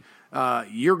streak.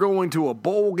 You're going to a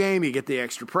bowl game. You get the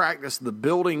extra practice. The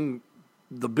building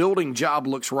job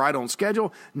looks right on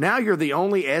schedule. Now you're the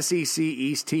only SEC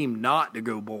East team not to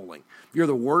go bowling. You're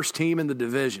the worst team in the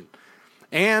division.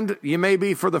 And you may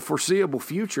be for the foreseeable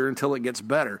future until it gets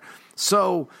better.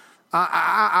 So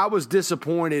I was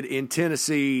disappointed in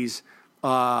Tennessee's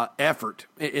effort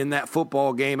in that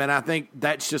football game, and I think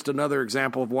that's just another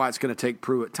example of why it's going to take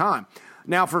Pruitt time.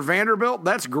 Now, for Vanderbilt,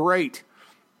 that's great.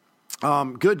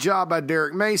 Good job by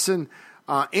Derek Mason.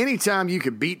 Anytime you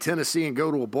can beat Tennessee and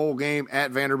go to a bowl game at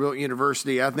Vanderbilt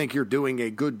University, I think you're doing a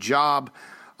good job.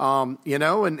 And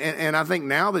I think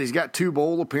now that he's got 2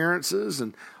 bowl appearances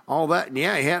and all that, and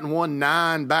yeah, he hadn't won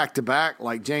 9 back-to-back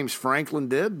like James Franklin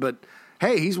did, but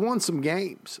hey, he's won some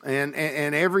games. And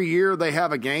every year they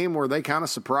have a game where they kind of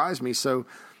surprise me. So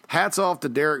hats off to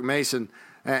Derek Mason.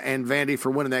 and Vandy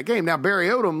for winning that game. Now, Barry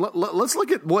Odom, let's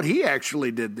look at what he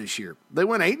actually did this year. They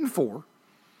went 8-4.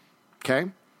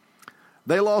 Okay.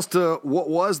 They lost to what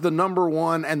was the number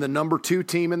 1 and the number 2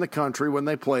 team in the country when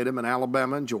they played them in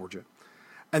Alabama and Georgia.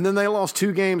 And then they lost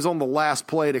 2 games on the last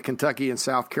play to Kentucky and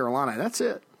South Carolina. That's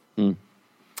it.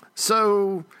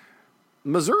 So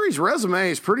Missouri's resume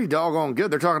is pretty doggone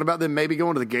good. They're talking about them maybe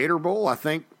going to the Gator Bowl. I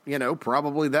think,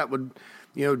 probably that would,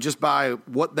 just by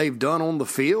what they've done on the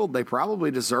field, they probably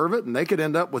deserve it. And they could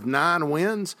end up with 9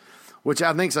 wins, which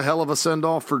I think is a hell of a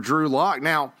send-off for Drew Lock.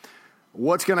 Now,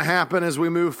 what's going to happen as we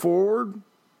move forward?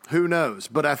 Who knows?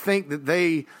 But I think that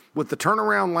they, with the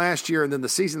turnaround last year and then the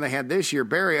season they had this year,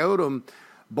 Barry Odom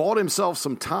bought himself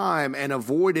some time and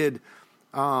avoided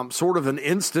sort of an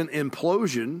instant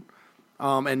implosion.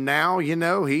 And now,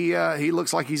 he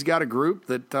looks like he's got a group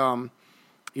that,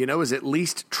 is at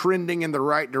least trending in the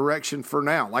right direction for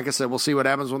now. Like I said, we'll see what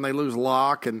happens when they lose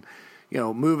Locke and,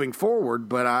 moving forward.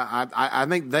 But I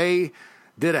think they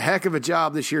did a heck of a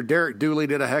job this year. Derek Dooley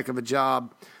did a heck of a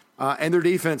job. And their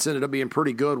defense ended up being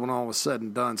pretty good when all was said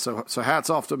and done. So hats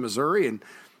off to Missouri. And,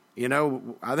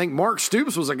 I think Mark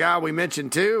Stoops was a guy we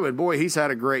mentioned too. And, boy, he's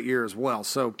had a great year as well.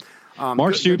 So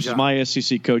Mark Stoops is my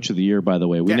SEC Coach of the Year, by the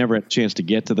way. We never had a chance to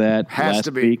get to that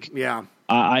last week. Yeah.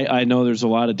 I know there's a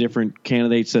lot of different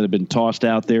candidates that have been tossed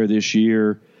out there this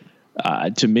year.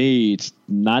 To me, it's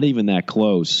not even that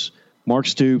close. Mark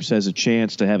Stoops has a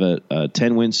chance to have a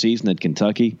 10-win season at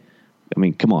Kentucky. I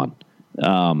mean, come on.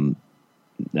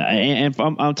 And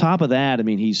on top of that, I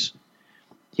mean,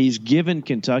 he's given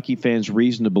Kentucky fans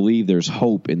reason to believe there's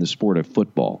hope in the sport of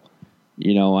football.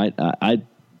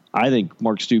 I think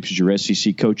Mark Stoops is your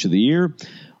SEC Coach of the Year.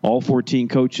 All 14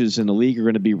 coaches in the league are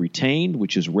going to be retained,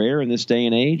 which is rare in this day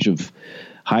and age of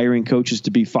hiring coaches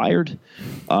to be fired.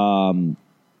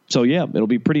 So, yeah, it'll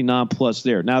be pretty nonplussed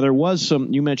there. Now, there was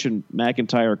some – you mentioned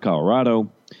McIntyre,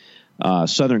 Colorado.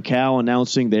 Southern Cal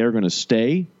announcing they're going to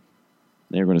stay.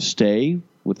 They're going to stay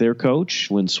with their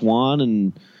coach, Lynn Swann,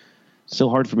 and still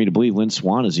hard for me to believe Lynn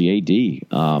Swann is the AD.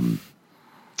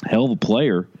 Hell of a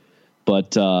player.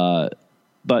 But I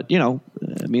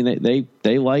mean,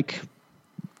 they like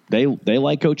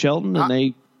Coach Helton,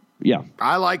 and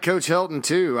I like Coach Helton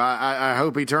too. I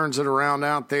hope he turns it around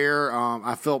out there.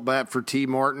 I felt bad for T.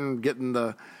 Martin getting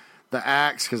the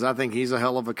axe because I think he's a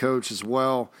hell of a coach as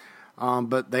well.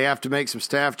 But they have to make some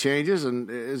staff changes, and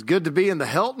it's good to be in the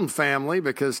Helton family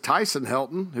because Tyson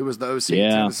Helton, who was the OC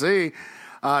in Tennessee,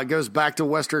 goes back to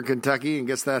Western Kentucky and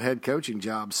gets that head coaching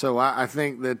job. So I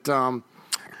think that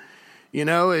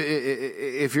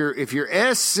if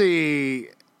you're SC,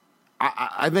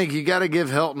 I think you got to give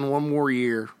Helton one more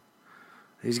year.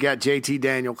 He's got JT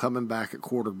Daniel coming back at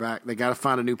quarterback. They got to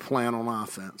find a new plan on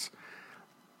offense.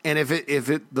 And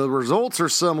if the results are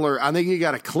similar, I think you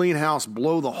got to clean house,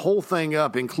 blow the whole thing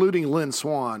up, including Lynn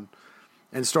Swann,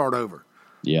 and start over.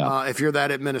 Yeah. If you're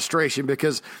that administration,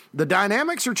 because the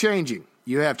dynamics are changing.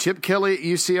 You have Chip Kelly at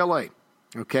UCLA.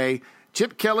 Okay.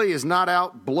 Chip Kelly is not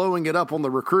out blowing it up on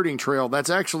the recruiting trail. That's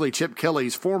actually Chip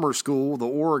Kelly's former school, the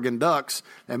Oregon Ducks,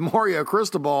 and Mario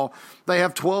Cristobal. They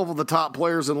have 12 of the top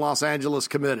players in Los Angeles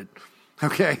committed.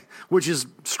 Okay. Which is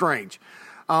strange.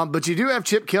 But you do have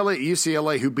Chip Kelly at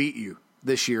UCLA who beat you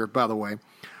this year, by the way,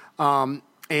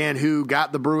 and who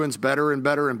got the Bruins better and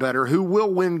better and better, who will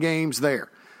win games there.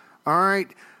 All right.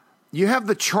 You have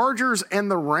the Chargers and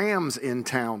the Rams in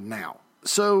town now.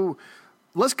 So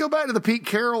let's go back to the Pete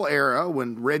Carroll era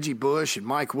when Reggie Bush and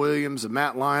Mike Williams and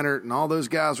Matt Leinart and all those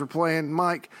guys were playing.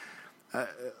 Mike,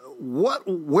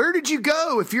 where did you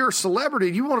go if you're a celebrity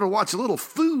and you wanted to watch a little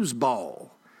foosball?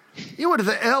 You went to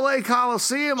the L.A.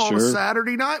 Coliseum on a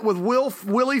Saturday night with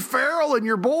Willie Farrell and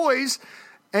your boys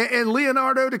and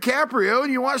Leonardo DiCaprio,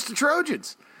 and you watched the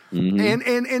Trojans.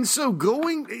 Mm-hmm. And so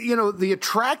going, the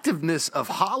attractiveness of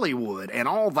Hollywood and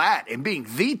all that and being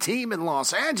the team in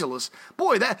Los Angeles,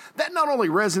 boy, that not only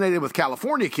resonated with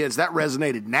California kids, that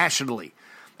resonated nationally.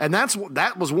 And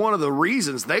that was one of the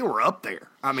reasons they were up there.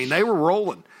 I mean, they were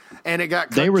rolling. And it got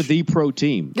cut. They were the pro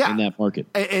team in that market.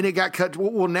 And it got cut.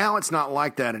 Well, now it's not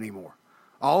like that anymore.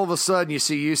 All of a sudden, you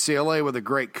see UCLA with a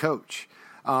great coach.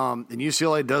 And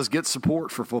UCLA does get support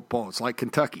for football. It's like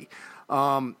Kentucky.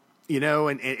 And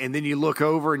then you look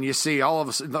over and you see all of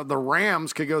a sudden the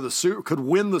Rams could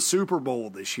win the Super Bowl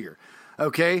this year.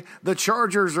 Okay? The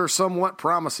Chargers are somewhat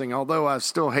promising, although I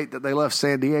still hate that they left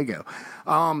San Diego.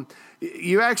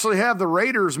 You actually have the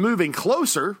Raiders moving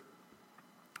closer.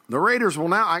 The Raiders will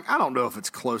now, I don't know if it's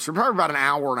closer, probably about an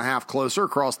hour and a half closer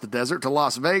across the desert to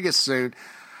Las Vegas soon.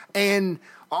 And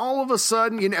all of a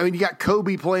sudden, you got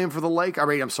Kobe playing for the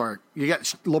Lakers. You got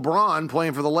LeBron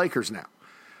playing for the Lakers now.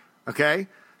 Okay?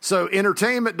 So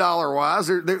entertainment dollar-wise,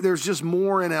 there's just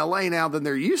more in L.A. now than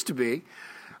there used to be.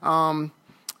 I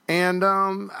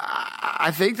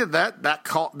think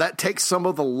that takes some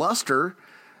of the luster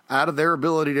out of their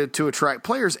ability to attract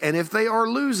players. And if they are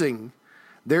losing,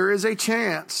 there is a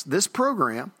chance this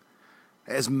program,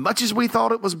 as much as we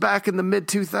thought it was back in the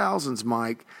mid-2000s,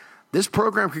 Mike, this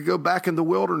program could go back in the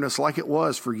wilderness like it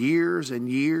was for years and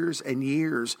years and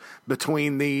years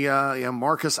between the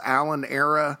Marcus Allen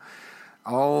era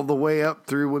all the way up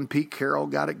through when Pete Carroll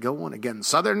got it going again.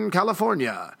 Southern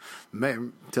California,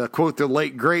 to quote the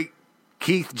late, great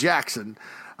Keith Jackson,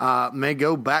 may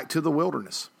go back to the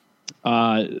wilderness.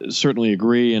 Certainly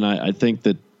agree, and I think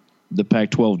that the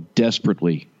Pac-12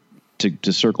 desperately,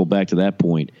 to circle back to that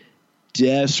point,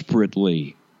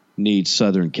 desperately needs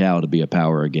Southern Cal to be a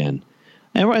power again.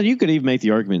 And you could even make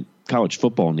the argument college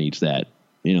football needs that.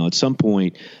 At some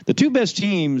point, the two best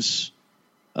teams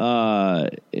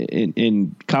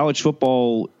in college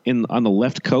football on the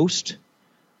left coast,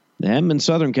 them and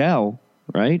Southern Cal,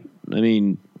 right? I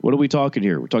mean, what are we talking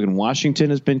here? We're talking Washington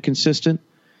has been consistent.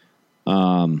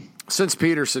 Since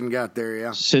Peterson got there,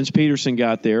 yeah. Since Peterson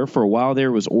got there. For a while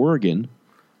there was Oregon.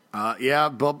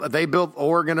 But they built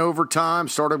Oregon over time,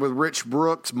 started with Rich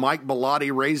Brooks. Mike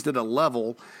Bellotti raised it a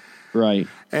level. Right.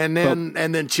 And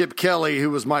then Chip Kelly,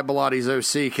 who was Mike Bellotti's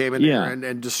OC, came in there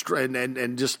and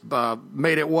just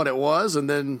made it what it was. And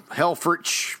then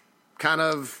Helfrich kind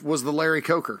of was the Larry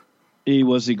Coker. He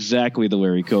was exactly the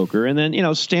Larry Coker. And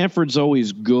then, Stanford's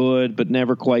always good, but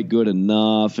never quite good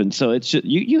enough. And so it's just,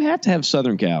 you have to have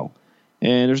Southern Cal.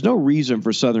 And there's no reason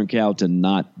for Southern Cal to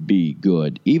not be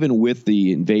good. Even with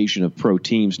the invasion of pro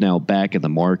teams now back in the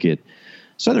market,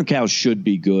 Southern Cal should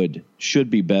be good,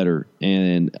 should be better.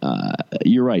 And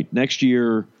you're right. Next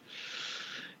year,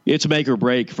 it's make or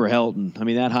break for Helton. I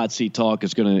mean, that hot seat talk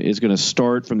is gonna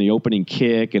start from the opening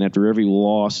kick, and after every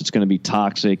loss, it's going to be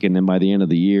toxic. And then by the end of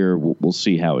the year, we'll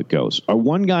see how it goes. Our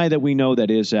one guy that we know that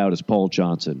is out is Paul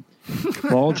Johnson.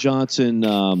 Paul Johnson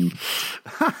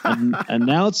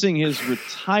announcing his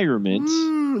retirement.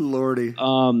 Ooh, Lordy.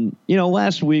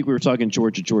 Last week we were talking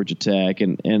Georgia Tech,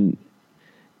 and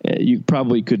you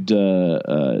probably could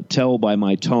tell by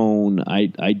my tone.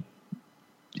 I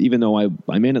even though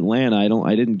I'm in Atlanta,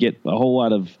 I didn't get a whole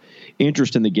lot of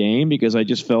interest in the game because I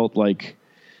just felt like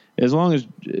as long as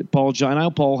Paul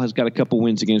has got a couple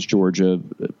wins against Georgia,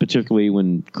 particularly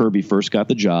when Kirby first got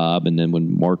the job, and then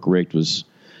when Mark Richt was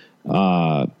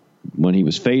when he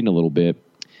was fading a little bit.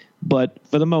 But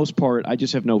for the most part, I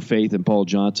just have no faith in Paul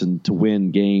Johnson to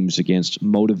win games against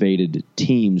motivated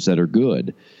teams that are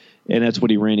good. And that's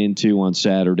what he ran into on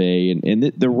Saturday. And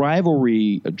the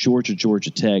rivalry of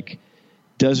Georgia Tech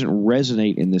doesn't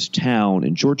resonate in this town,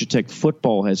 and Georgia Tech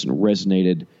football hasn't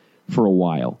resonated for a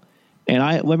while.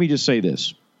 And let me just say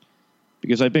this,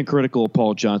 because I've been critical of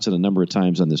Paul Johnson a number of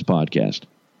times on this podcast.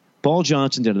 Paul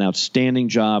Johnson did an outstanding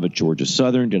job at Georgia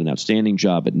Southern, did an outstanding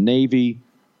job at Navy.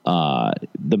 The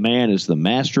man is the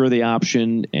master of the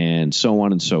option, and so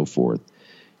on and so forth.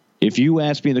 If you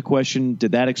ask me the question,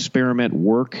 did that experiment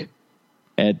work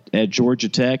at Georgia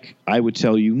Tech, I would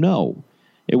tell you no.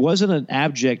 It wasn't an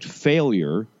abject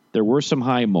failure. There were some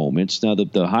high moments. Now,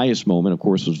 the highest moment, of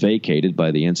course, was vacated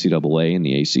by the NCAA and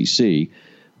the ACC.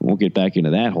 We won't get back into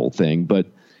that whole thing, but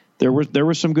there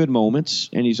were some good moments,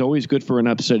 and he's always good for an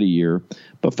upset a year.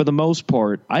 But for the most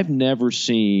part, I've never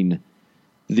seen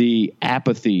the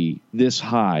apathy this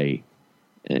high.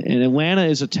 And Atlanta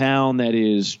is a town that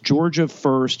is Georgia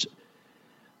first,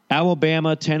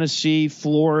 Alabama, Tennessee,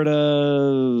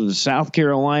 Florida, South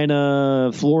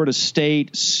Carolina, Florida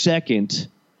State second,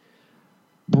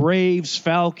 Braves,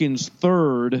 Falcons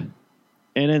third,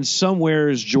 and then somewhere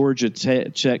is Georgia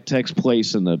Tech's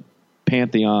place in the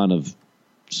pantheon of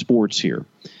sports here.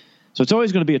 So it's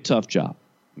always going to be a tough job,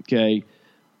 okay?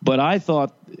 But I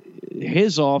thought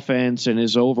his offense and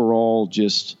his overall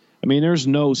there's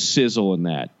no sizzle in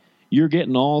that. You're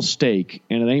getting all steak,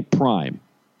 and it ain't prime.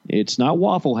 It's not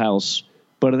Waffle House,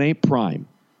 but it ain't prime.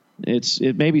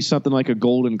 It may be something like a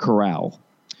Golden Corral,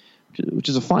 which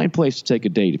is a fine place to take a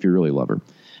date if you really love her.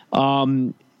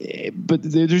 But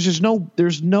there's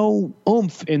no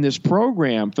oomph in this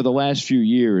program for the last few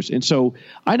years. And so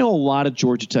I know a lot of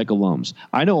Georgia Tech alums.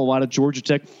 I know a lot of Georgia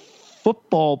Tech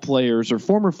football players or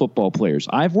former football players.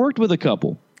 I've worked with a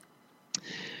couple.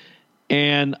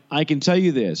 And I can tell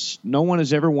you this, no one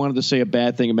has ever wanted to say a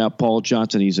bad thing about Paul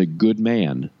Johnson. He's a good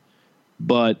man.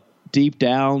 But deep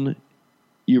down,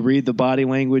 you read the body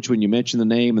language when you mention the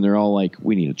name, and they're all like,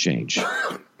 we need a change.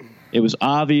 It was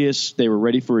obvious they were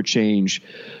ready for a change.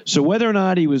 So whether or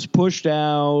not he was pushed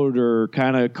out or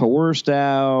kind of coerced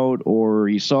out, or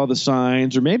he saw the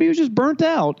signs, or maybe he was just burnt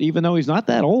out, even though he's not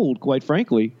that old, quite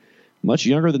frankly, much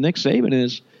younger than Nick Saban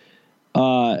is.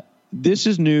 This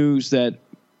is news that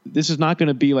this is not going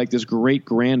to be like this great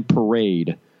grand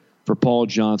parade for Paul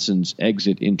Johnson's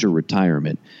exit into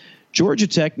retirement. Georgia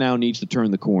Tech now needs to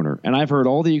turn the corner, and I've heard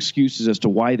all the excuses as to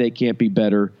why they can't be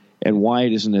better and why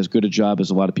it isn't as good a job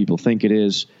as a lot of people think it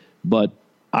is. But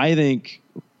I think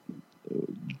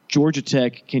Georgia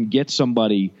Tech can get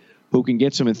somebody who can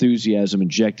get some enthusiasm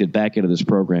injected back into this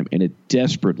program, and it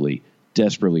desperately,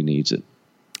 desperately needs it.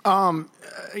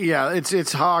 Yeah,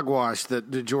 it's hogwash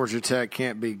that Georgia Tech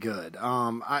can't be good.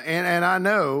 I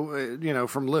know,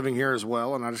 from living here as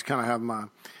well, and I just kind of have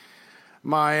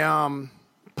my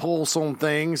pulse on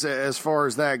things as far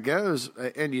as that goes,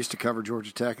 and used to cover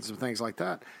Georgia Tech and some things like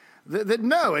that.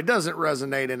 No, it doesn't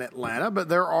resonate in Atlanta, but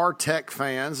there are Tech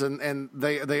fans, and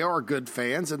they are good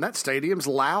fans, and that stadium's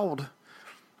loud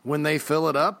when they fill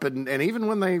it up, and even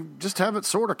when they just have it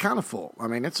sort of kind of full. I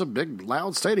mean, it's a big,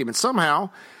 loud stadium, and somehow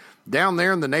down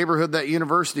there in the neighborhood that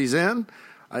university's in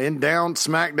down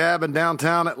smack dab in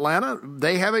downtown Atlanta,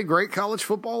 they have a great college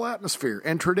football atmosphere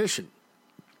and tradition.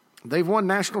 They've won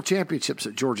national championships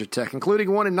at Georgia Tech,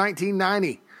 including one in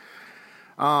 1990.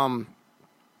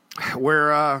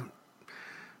 Where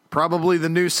probably the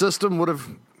new system would have,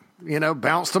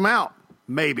 bounced them out,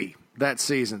 maybe, that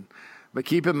season. But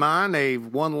keep in mind, a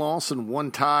one-loss and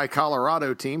one-tie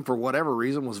Colorado team, for whatever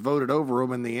reason, was voted over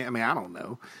them in the end. I mean, I don't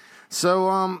know.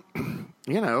 So,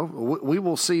 we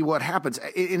will see what happens.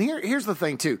 And here's the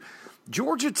thing, too.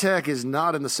 Georgia Tech is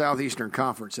not in the Southeastern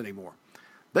Conference anymore.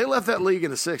 They left that league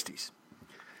in the 60s.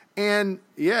 And,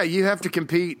 yeah, you have to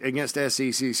compete against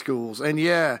SEC schools. And,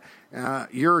 yeah,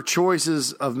 your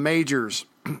choices of majors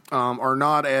are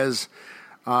not as,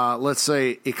 let's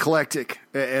say, eclectic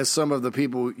as some of the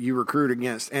people you recruit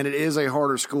against. And it is a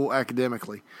harder school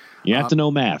academically. You have to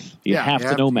know math. You have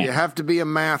to know math. You have to be a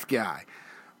math guy.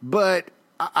 But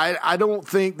I don't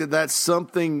think that that's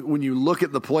something, when you look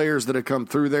at the players that have come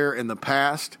through there in the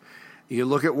past, you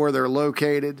look at where they're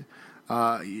located,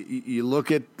 you look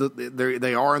at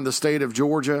they are in the state of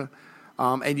Georgia,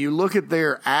 and you look at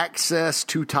their access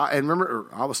to and remember,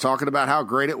 I was talking about how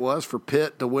great it was for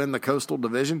Pitt to win the Coastal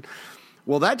Division.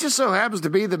 Well, that just so happens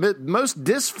to be the most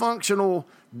dysfunctional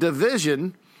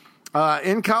division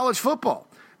in college football,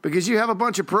 because you have a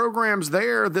bunch of programs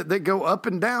there that go up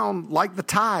and down like the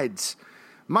tides.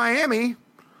 Miami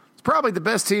is probably the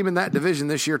best team in that division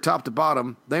this year, top to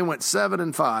bottom. They went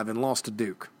 7-5 and lost to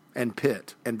Duke and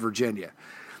Pitt and Virginia.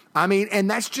 I mean, and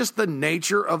that's just the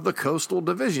nature of the Coastal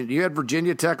Division. You had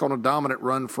Virginia Tech on a dominant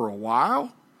run for a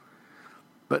while,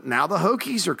 but now the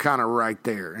Hokies are kind of right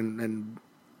there, and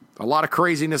a lot of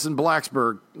craziness in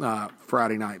Blacksburg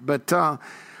Friday night. But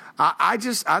I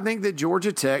think that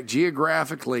Georgia Tech,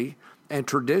 geographically and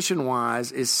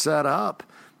tradition-wise, is set up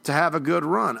to have a good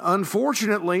run.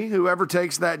 Unfortunately, whoever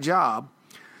takes that job,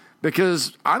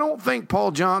 because I don't think Paul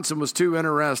Johnson was too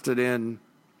interested in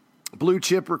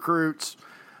blue-chip recruits,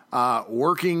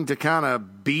 working to kind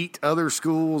of beat other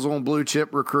schools on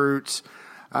blue-chip recruits.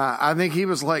 I think he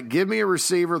was like, give me a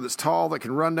receiver that's tall, that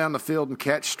can run down the field and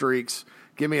catch streaks.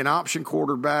 Give me an option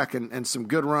quarterback and some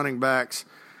good running backs,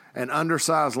 an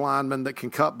undersized lineman that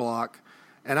can cut block,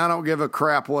 and I don't give a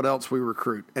crap what else we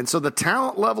recruit. And so the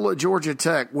talent level at Georgia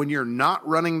Tech, when you're not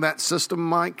running that system,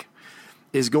 Mike,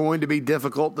 is going to be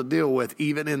difficult to deal with,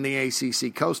 even in the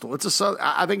ACC Coastal.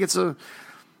 I think it's a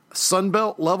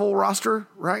Sunbelt level roster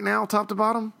right now, top to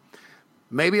bottom,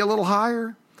 maybe a little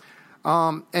higher.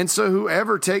 And so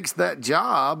whoever takes that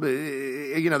job,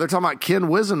 they're talking about Ken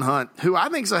Wisenhunt, who I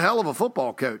think is a hell of a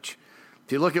football coach.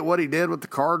 If you look at what he did with the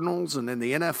Cardinals and in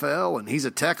the NFL, and he's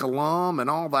a Tech alum and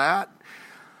all that.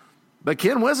 But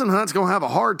Ken Wisenhunt's going to have a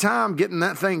hard time getting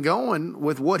that thing going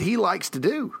with what he likes to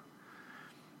do.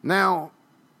 Now,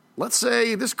 let's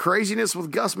say this craziness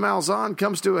with Gus Malzahn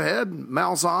comes to a head.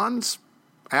 Malzahn's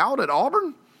out at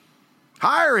Auburn.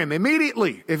 Hire him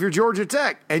immediately if you're Georgia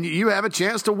Tech, and you have a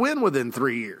chance to win within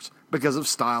 3 years because of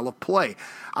style of play.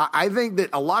 I think that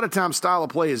a lot of times style of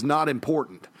play is not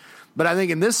important. But I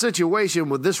think in this situation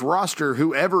with this roster,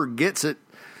 whoever gets it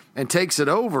and takes it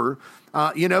over,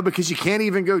 because you can't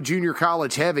even go junior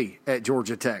college heavy at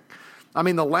Georgia Tech. I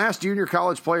mean, the last junior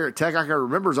college player at Tech I can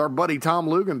remember is our buddy Tom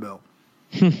Luganbill.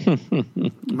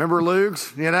 Remember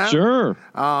Lugs? Sure.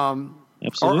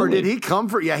 Absolutely. Or did he come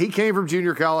from? Yeah, he came from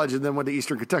junior college and then went to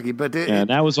Eastern Kentucky. But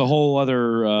that was a whole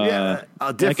other.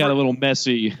 That got a little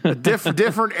messy.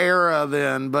 different era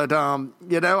then. But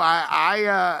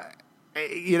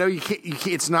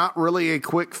it's not really a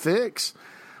quick fix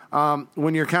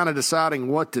when you're kind of deciding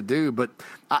what to do. But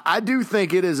I do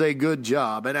think it is a good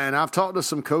job. And I've talked to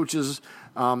some coaches.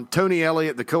 Tony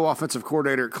Elliott, the co-offensive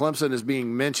coordinator at Clemson, is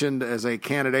being mentioned as a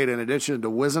candidate in addition to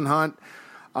Wisenhunt.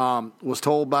 Was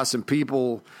told by some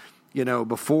people,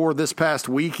 before this past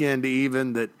weekend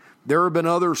even, that there have been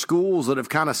other schools that have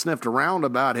kind of sniffed around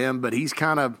about him, but he's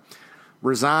kind of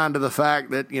resigned to the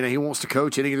fact that, he wants to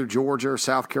coach at either Georgia or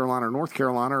South Carolina or North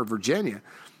Carolina or Virginia.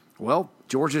 Well,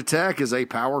 Georgia Tech is a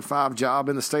Power 5 job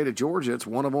in the state of Georgia. It's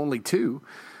one of only two.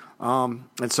 And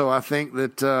so I think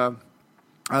that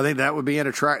would be an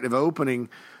attractive opening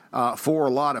for a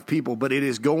lot of people, but it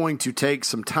is going to take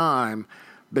some time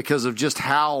because of just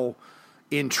how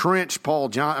entrenched Paul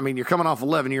Johnson. I mean, you're coming off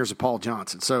 11 years of Paul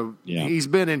Johnson, so he's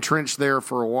been entrenched there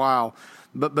for a while.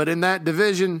 But in that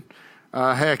division,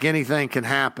 heck, anything can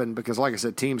happen because, like I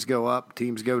said, teams go up,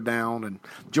 teams go down, and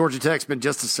Georgia Tech's been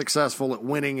just as successful at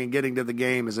winning and getting to the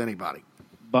game as anybody.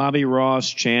 Bobby Ross,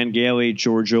 Chan Gailey,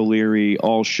 George O'Leary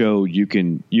all showed you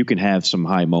can have some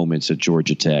high moments at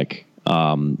Georgia Tech,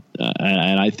 and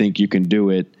I think you can do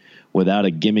it without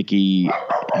a gimmicky,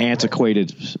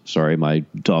 antiquated. Sorry, my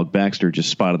dog Baxter just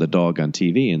spotted the dog on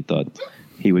TV and thought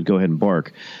he would go ahead and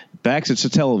bark. Bax, it's a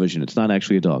television; it's not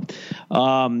actually a dog.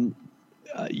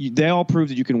 They all prove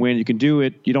that you can win. You can do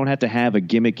it. You don't have to have a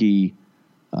gimmicky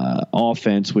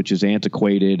offense, which is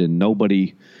antiquated and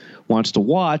nobody wants to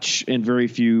watch, and very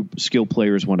few skilled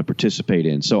players want to participate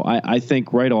in. So I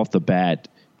think right off the bat,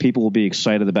 people will be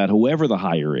excited about whoever the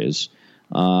hire is,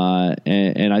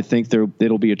 and I think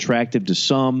it'll be attractive to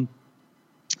some.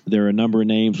 There are a number of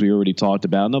names we already talked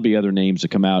about, and there'll be other names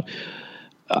that come out.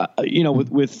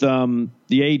 With the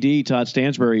AD, Todd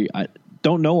Stansbury, I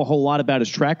don't know a whole lot about his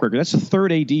track record. That's the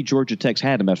third AD Georgia Tech's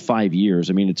had in about 5 years.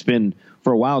 I mean, it's been,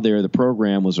 for a while there, the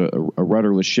program was a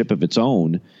rudderless ship of its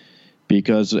own,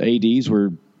 because ADs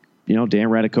were, Dan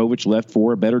Radakovich left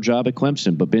for a better job at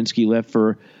Clemson. Babinski left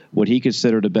for what he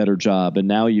considered a better job. And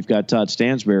now you've got Todd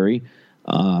Stansbury.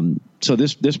 So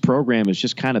this program has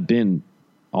just kind of been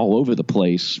all over the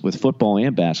place with football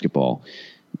and basketball.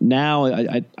 Now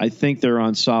I think they're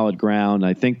on solid ground.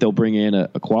 I think they'll bring in a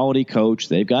quality coach.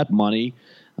 They've got money.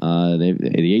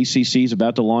 The ACC is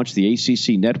about to launch the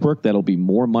ACC network. That'll be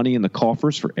more money in the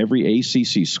coffers for every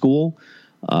ACC school.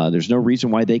 There's no reason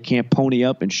why they can't pony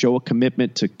up and show a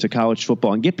commitment to college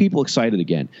football and get people excited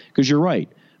again. Because you're right,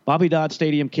 Bobby Dodd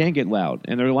Stadium can get loud,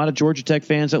 and there are a lot of Georgia Tech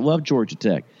fans that love Georgia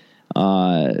Tech.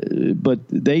 But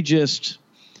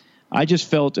I just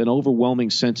felt an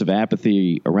overwhelming sense of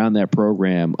apathy around that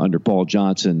program under Paul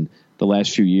Johnson the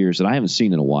last few years that I haven't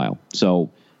seen in a while. So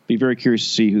be very curious to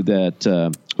see who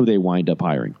they wind up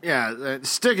hiring. Yeah,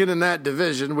 sticking in that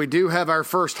division, we do have our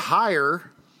first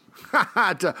hire.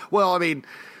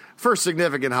 First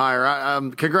significant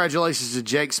hire. Congratulations to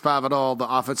Jake Spavital, the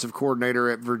offensive coordinator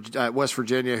at West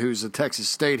Virginia, who's the Texas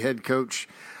State head coach,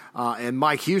 and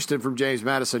Mike Houston from James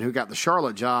Madison, who got the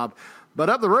Charlotte job. But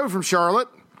up the road from Charlotte,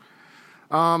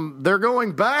 they're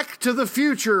going back to the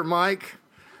future, Mike,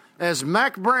 as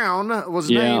Mack Brown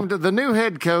was named the new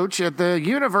head coach at the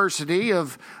University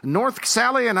of North.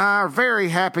 Sally and I are very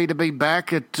happy to be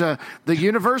back at the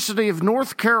University of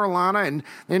North Carolina and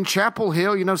in Chapel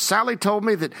Hill. Sally told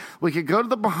me that we could go to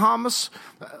the Bahamas,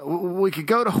 we could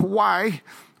go to Hawaii,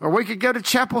 or we could go to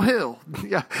Chapel Hill.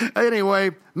 Yeah.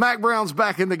 Anyway, Mack Brown's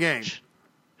back in the game.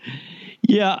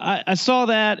 Yeah, I saw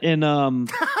that, and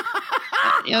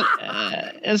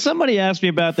and somebody asked me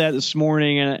about that this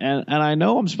morning, and I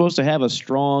know I'm supposed to have a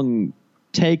strong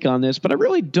take on this, but I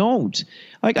really don't.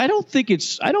 Like, I don't think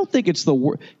it's the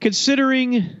worst,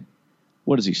 considering,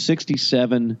 what is he,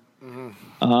 67?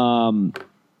 Mm-hmm.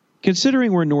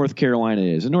 Considering where North Carolina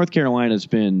is, and North Carolina's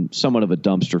been somewhat of a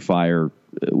dumpster fire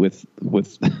with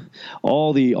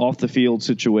all the off the field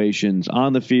situations.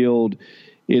 On the field,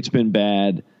 it's been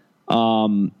bad.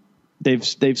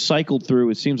 They've cycled through,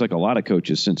 it seems like, a lot of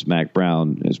coaches since Mack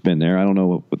Brown has been there. I don't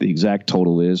know what the exact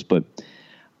total is, but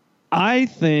I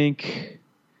think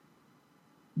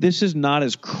this is not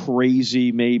as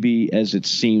crazy maybe as it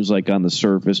seems like on the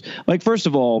surface. Like, first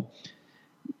of all,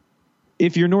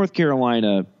 if you're North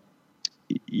Carolina,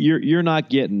 you're not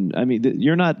getting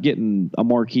a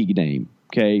marquee name.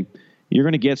 Okay. You're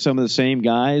going to get some of the same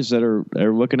guys that are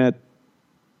looking at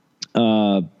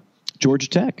Georgia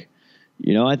Tech.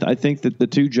 I think that the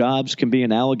two jobs can be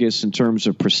analogous in terms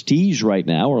of prestige right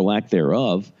now, or lack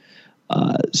thereof.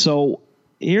 So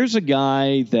here's a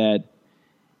guy that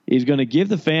is going to give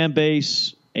the fan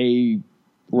base a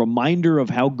reminder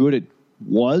of how good it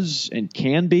was and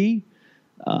can be.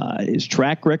 His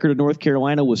track record at North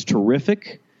Carolina was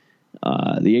terrific.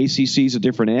 The ACC is a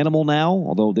different animal now,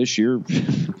 although this year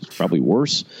it's probably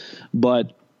worse.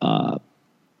 But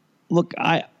look,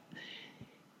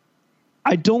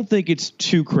 I don't think it's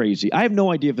too crazy. I have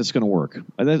no idea if it's going to work.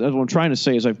 That's what I'm trying to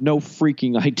say is I have no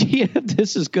freaking idea if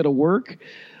this is going to work.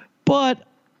 But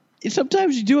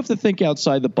sometimes you do have to think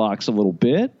outside the box a little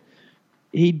bit.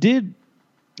 He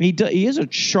is a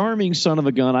charming son of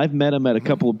a gun. I've met him at a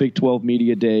couple of Big 12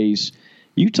 media days.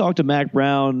 You talk to Mack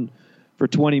Brown for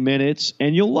 20 minutes,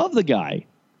 and you'll love the guy.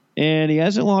 And he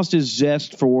hasn't lost his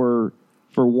zest for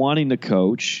wanting to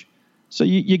coach. So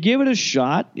you give it a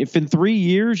shot. If in 3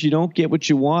 years you don't get what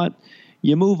you want,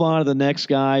 you move on to the next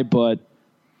guy. But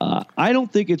I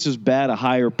don't think it's as bad a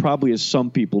hire probably as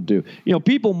some people do. You know,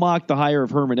 people mock the hire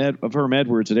of Herm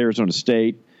Edwards at Arizona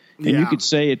State, and you could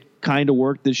say it kind of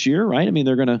worked this year, right? I mean,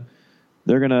 they're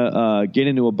gonna get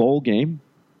into a bowl game.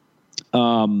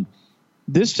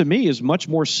 This to me is much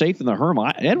more safe than the Herm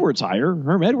Edwards hire.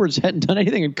 Herm Edwards hadn't done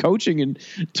anything in coaching in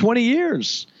 20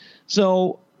 years,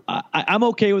 so. I'm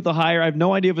okay with the hire. I have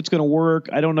no idea if it's going to work.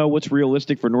 I don't know what's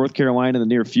realistic for North Carolina in the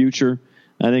near future.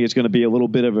 I think it's going to be a little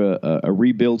bit of a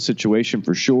rebuild situation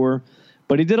for sure.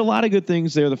 But he did a lot of good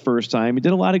things there the first time. He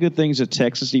did a lot of good things at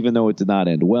Texas, even though it did not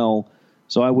end well.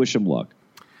 So I wish him luck.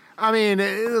 I mean,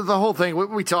 the whole thing,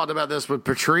 we talked about this when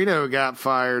Petrino got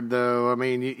fired, though. I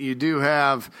mean, you do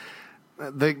have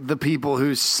the people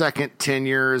whose second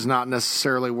tenure has not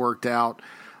necessarily worked out.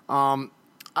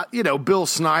 Bill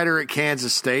Snyder at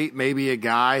Kansas State, maybe a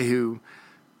guy who,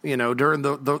 during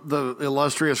the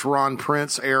illustrious Ron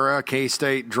Prince era,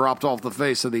 K-State dropped off the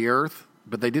face of the earth,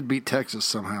 but they did beat Texas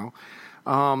somehow.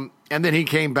 And then he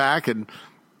came back and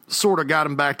sort of got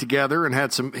him back together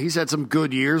and he's had some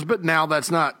good years, but now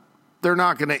they're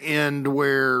not going to end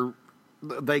where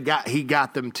he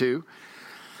got them to.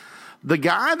 The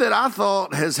guy that I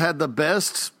thought has had the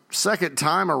best second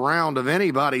time around of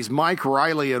anybody's Mike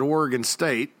Riley at Oregon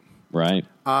State. Right.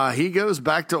 He goes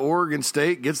back to Oregon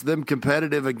State, gets them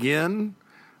competitive again,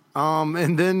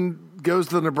 and then goes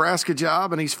to the Nebraska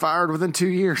job, and he's fired within 2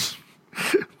 years.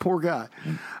 Poor guy.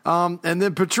 And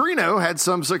then Petrino had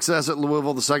some success at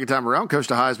Louisville the second time around, coached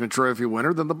a Heisman Trophy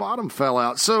winner, then the bottom fell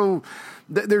out. So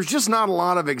there's just not a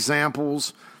lot of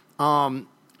examples.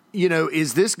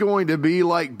 Is this going to be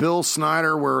like Bill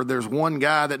Snyder where there's one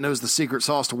guy that knows the secret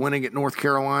sauce to winning at North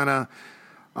Carolina?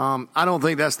 I don't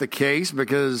think that's the case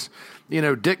because,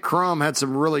 Dick Crum had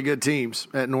some really good teams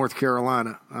at North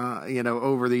Carolina,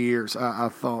 over the years, I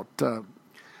thought.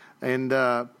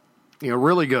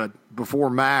 Really good before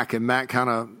Mack, and Mack kind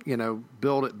of,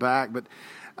 built it back. But,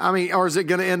 or is it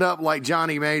going to end up like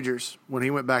Johnny Majors when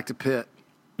he went back to Pitt?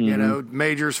 Mm-hmm.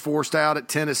 Majors forced out at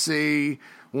Tennessee,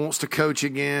 wants to coach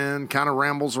again, kind of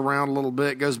rambles around a little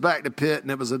bit, goes back to Pitt,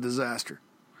 and it was a disaster.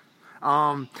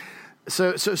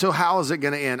 So how is it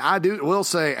going to end? I will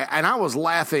say, and I was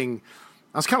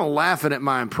kind of laughing at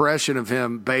my impression of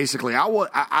him, basically. I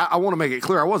want to make it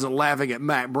clear, I wasn't laughing at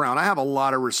Mack Brown. I have a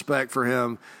lot of respect for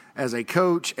him as a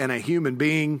coach and a human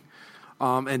being,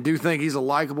 and do think he's a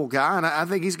likable guy. And I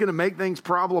think he's going to make things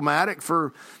problematic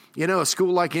for, a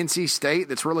school like NC State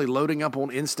that's really loading up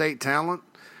on in-state talent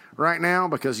right now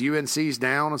because UNC's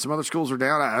down and some other schools are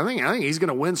down. I think he's going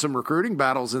to win some recruiting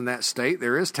battles in that state.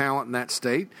 There is talent in that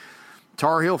state.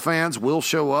 Tar Heel fans will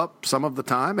show up some of the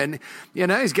time. And,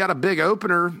 he's got a big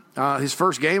opener. His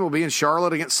first game will be in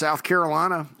Charlotte against South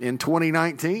Carolina in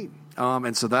 2019.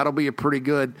 And so that'll be a pretty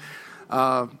good,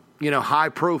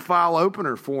 high-profile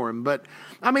opener for him. But,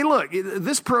 look,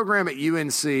 this program at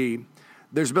UNC,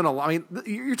 there's been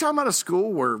you're talking about a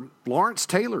school where Lawrence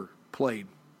Taylor played,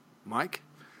 Mike.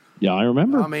 Yeah, I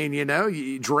remember.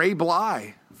 Dre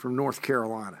Bly from North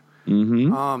Carolina.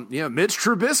 Mm-hmm. Mitch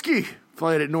Trubisky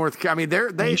played at North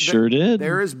Carolina. They sure did.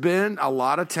 There has been a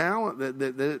lot of talent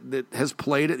that has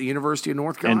played at the University of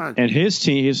North Carolina. And his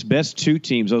team, his best two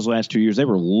teams those last 2 years, they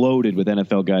were loaded with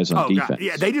NFL guys on defense. God.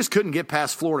 Yeah, they just couldn't get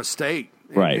past Florida State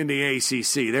in the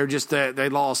ACC. They're just they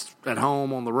lost at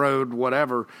home, on the road,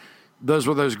 whatever. Those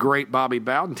were those great Bobby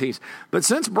Bowden teams. But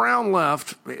since Brown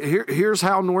left, here's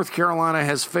how North Carolina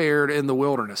has fared in the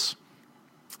wilderness.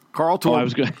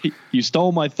 You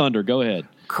stole my thunder. Go ahead.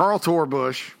 Carl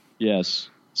Torbush. Yes,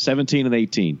 17 and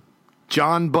 18.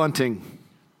 John Bunting.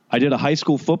 I did a high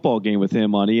school football game with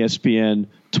him on ESPN,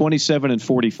 27 and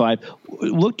 45.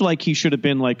 It looked like he should have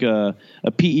been like a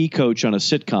PE coach on a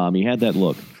sitcom. He had that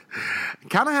look.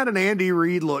 Kind of had an Andy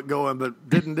Reid look going, but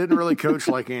didn't really coach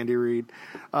like Andy Reid.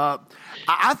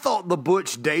 I thought the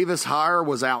Butch Davis hire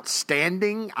was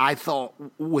outstanding. I thought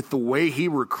with the way he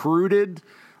recruited,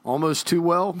 almost too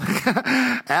well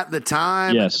at the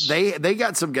time. Yes. They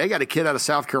got a kid out of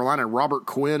South Carolina, Robert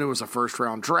Quinn, who was a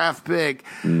first-round draft pick.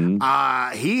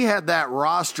 Mm-hmm. He had that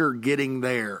roster getting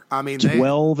there. I mean,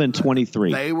 12 and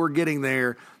 23. They were getting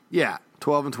there. Yeah,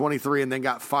 12 and 23, and then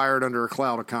got fired under a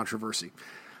cloud of controversy.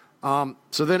 So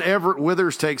then Everett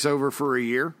Withers takes over for a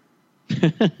year.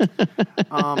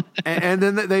 And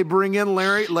then they bring in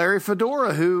Larry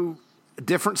Fedora, who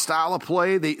different style of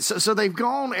play. So they've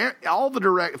gone all the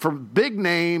direct from big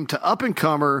name to up and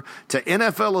comer to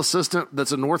NFL assistant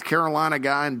that's a North Carolina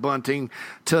guy in Bunting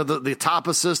to the top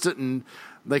assistant, and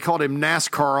they called him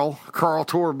Carl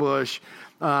Torbush,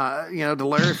 to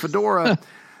Larry Fedora.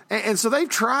 and so they've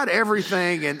tried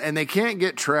everything and they can't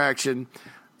get traction.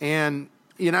 And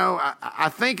I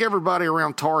think everybody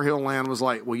around Tar Heel land was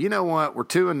like, well, you know what? We're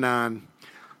 2-9.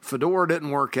 Fedora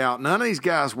didn't work out. None of these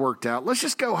guys worked out. Let's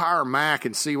just go hire Mac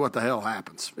and see what the hell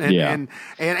happens. And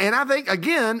I think,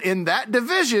 again, in that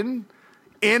division,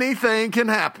 anything can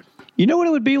happen. You know what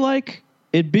it would be like?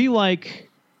 It'd be like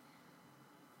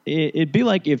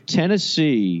if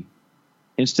Tennessee,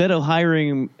 instead of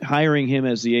hiring him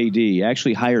as the AD,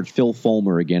 actually hired Phil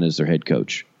Fulmer again as their head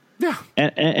coach. Yeah.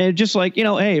 And just like,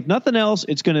 hey, if nothing else,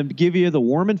 it's going to give you the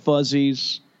warm and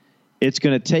fuzzies. It's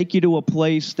going to take you to a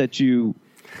place that you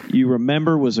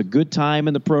remember was a good time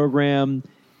in the program.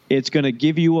 It's going to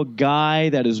give you a guy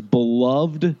that is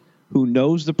beloved, who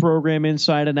knows the program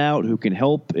inside and out, who can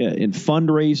help in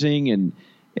fundraising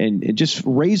and just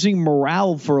raising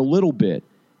morale for a little bit.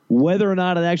 Whether or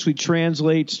not it actually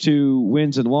translates to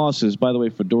wins and losses. By the way,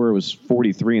 Fedora was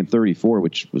 43 and 34,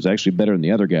 which was actually better than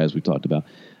the other guys we talked about.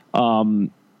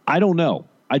 I don't know.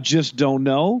 I just don't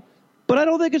know. But I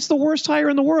don't think it's the worst hire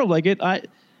in the world. I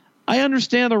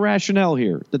understand the rationale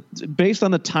here. Based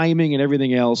on the timing and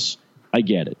everything else, I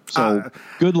get it. So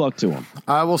good luck to him.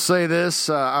 I will say this.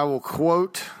 I will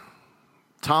quote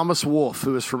Thomas Wolfe,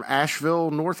 who is from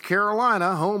Asheville, North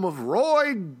Carolina, home of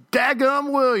Roy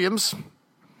Daggum Williams.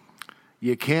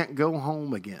 You can't go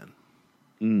home again.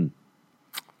 And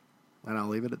I'll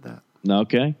leave it at that.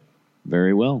 Okay.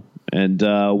 Very well. And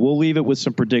we'll leave it with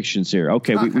some predictions here.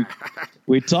 Okay,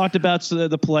 we talked about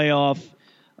the playoff.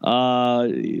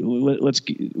 Let's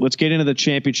get into the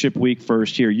championship week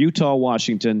first here. Utah,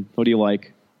 Washington. What do you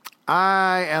like?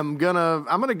 I'm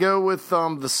gonna go with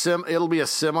it'll be a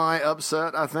semi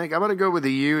upset. I think I'm gonna go with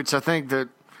the Utes. I think that,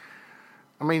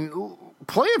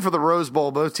 playing for the Rose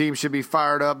Bowl, both teams should be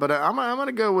fired up, but I'm going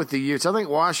to go with the Utes. I think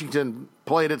Washington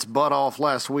played its butt off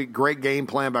last week. Great game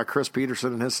plan by Chris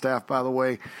Peterson and his staff, by the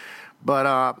way. But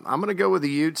I'm going to go with the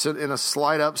Utes in a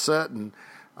slight upset, and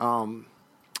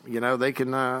they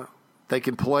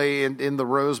can play in the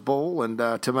Rose Bowl. And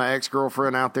to my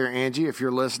ex-girlfriend out there, Angie, if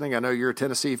you're listening, I know you're a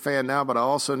Tennessee fan now, but I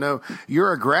also know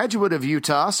you're a graduate of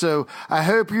Utah, so I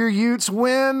hope your Utes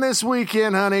win this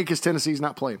weekend, honey, because Tennessee's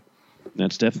not playing.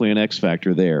 That's definitely an X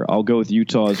factor there. I'll go with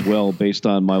Utah as well, based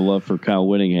on my love for Kyle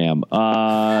Whittingham.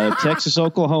 Texas,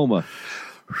 Oklahoma.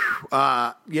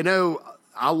 I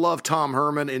love Tom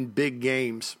Herman in big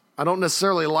games. I don't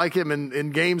necessarily like him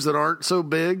in games that aren't so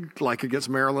big, like against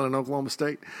Maryland and Oklahoma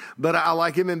State. But I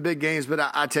like him in big games. But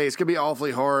I tell you, it's going to be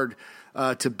awfully hard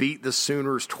to beat the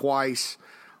Sooners twice.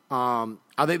 I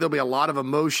think there'll be a lot of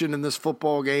emotion in this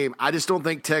football game. I just don't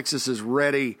think Texas is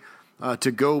ready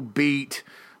to go beat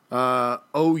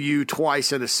OU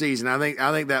twice in a season. I think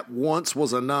that once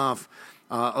was enough.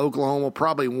 Oklahoma will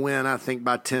probably win, I think,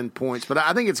 by 10 points. But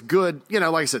I think it's good. Like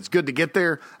I said, it's good to get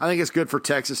there. I think it's good for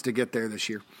Texas to get there this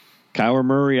year. Kyler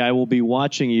Murray, I will be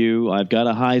watching you. I've got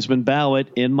a Heisman ballot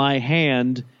in my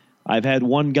hand. I've had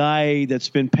one guy that's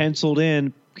been penciled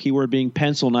in, keyword being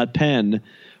pencil, not pen,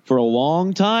 for a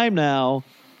long time now.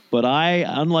 But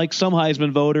unlike some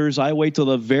Heisman voters, I wait till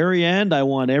the very end. I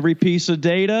want every piece of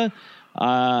data.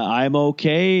 I'm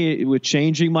okay with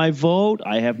changing my vote.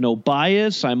 I have no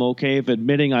bias. I'm okay with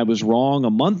admitting I was wrong a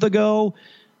month ago.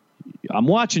 I'm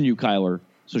watching you, Kyler.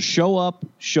 So show up,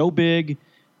 show big.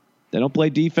 They don't play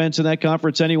defense in that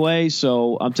conference anyway,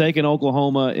 so I'm taking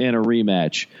Oklahoma in a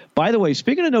rematch. By the way,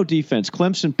 speaking of no defense,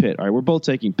 Clemson, Pitt. All right, we're both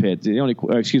taking Pitt.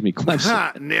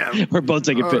 Clemson. Yeah. We're both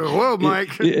taking Pitt. Whoa,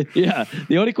 Mike. Yeah.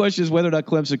 The only question is whether or not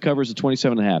Clemson covers the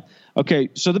 27.5. Okay,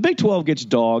 so the Big 12 gets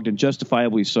dogged, and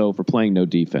justifiably so, for playing no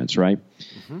defense, right?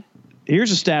 Mm-hmm.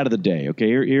 Here's a stat of the day, okay?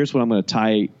 Here's what I'm going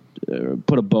to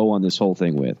put a bow on this whole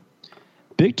thing with.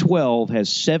 Big 12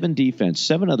 has 7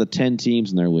 of the 10 teams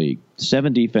in their league,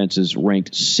 7 defenses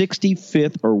ranked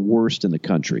 65th or worst in the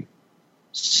country.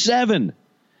 7.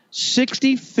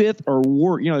 65th or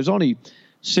worse. There's only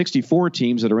 64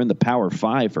 teams that are in the Power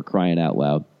 5, for crying out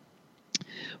loud.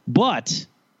 But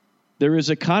there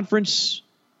is a conference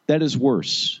that is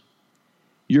worse.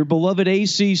 Your beloved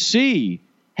ACC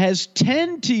has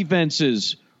 10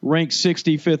 defenses ranked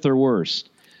 65th or worse.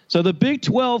 So the Big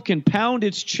 12 can pound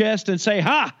its chest and say,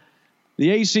 ha,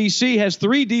 the ACC has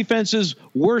 3 defenses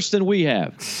worse than we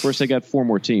have. Of course, they got 4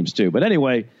 more teams, too. But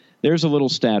anyway, there's a little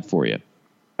stat for you.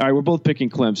 All right, we're both picking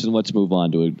Clemson. Let's move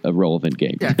on to a relevant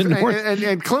game. Yeah,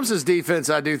 and Clemson's defense,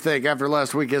 I do think, after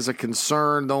last week is a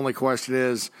concern. The only question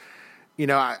is,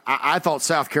 I thought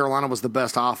South Carolina was the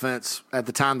best offense at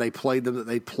the time they played them that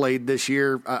they played this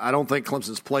year. I don't think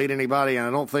Clemson's played anybody, and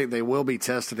I don't think they will be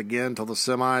tested again until the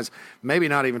semis, maybe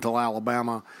not even until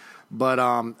Alabama. But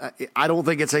I don't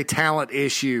think it's a talent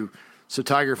issue. So,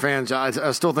 Tiger fans,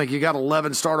 I still think you got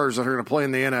 11 starters that are going to play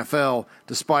in the NFL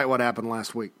despite what happened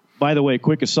last week. By the way,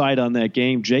 quick aside on that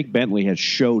game, Jake Bentley has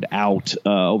showed out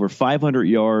over 500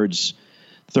 yards,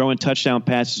 throwing touchdown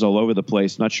passes all over the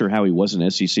place. Not sure how he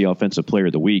wasn't SEC Offensive Player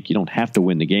of the Week. You don't have to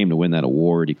win the game to win that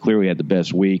award. He clearly had the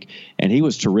best week, and he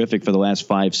was terrific for the last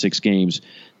 5-6 games.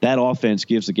 That offense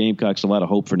gives the Gamecocks a lot of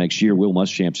hope for next year. Will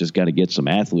Muschamp's just got to get some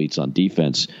athletes on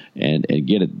defense and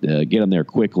get them there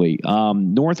quickly.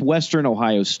 Northwestern,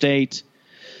 Ohio State.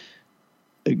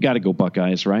 Got to go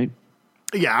Buckeyes, right?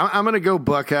 Yeah, I'm going to go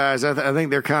Buckeyes. I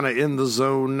think they're kind of in the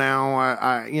zone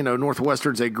now.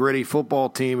 Northwestern's a gritty football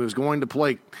team who's going to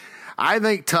play, I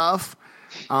think, tough.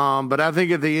 But I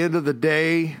think at the end of the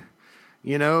day,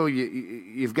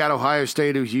 you've got Ohio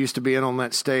State, who's used to being on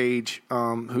that stage,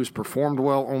 who's performed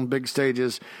well on big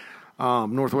stages.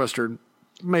 Northwestern,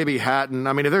 maybe Hatton.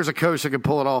 I mean, if there's a coach that can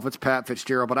pull it off, it's Pat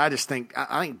Fitzgerald. But I think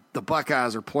the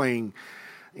Buckeyes are playing,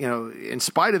 in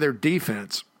spite of their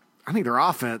defense, I think their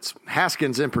offense,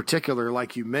 Haskins in particular,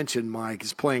 like you mentioned, Mike,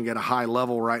 is playing at a high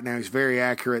level right now. He's very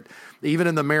accurate, even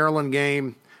in the Maryland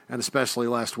game and especially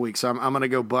last week. So I'm going to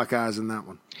go Buckeyes in that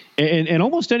one. And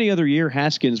almost any other year,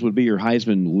 Haskins would be your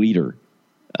Heisman leader.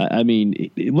 I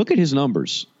mean, look at his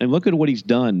numbers and look at what he's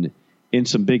done in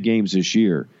some big games this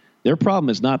year. Their problem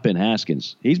has not been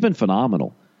Haskins. He's been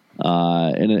phenomenal.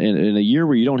 In a year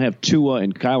where you don't have Tua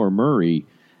and Kyler Murray,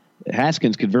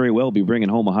 Haskins could very well be bringing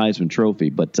home a Heisman Trophy,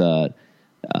 but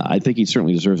I think he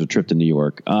certainly deserves a trip to New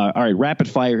York. All right, rapid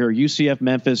fire here. UCF,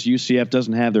 Memphis. UCF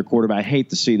doesn't have their quarterback. I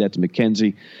hate to see that to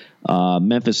McKenzie.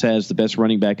 Memphis has the best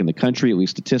running back in the country, at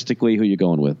least statistically. Who are you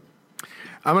going with?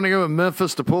 I'm going to go with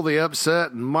Memphis to pull the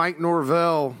upset. Mike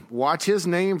Norvell, watch his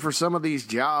name for some of these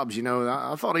jobs.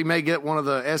 I thought he may get one of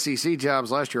the SEC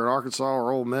jobs last year at Arkansas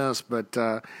or Ole Miss,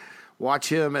 but watch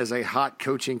him as a hot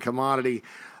coaching commodity.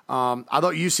 I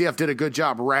thought UCF did a good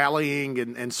job rallying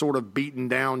and sort of beating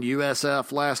down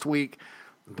USF last week,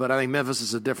 but I think Memphis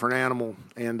is a different animal,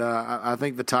 and I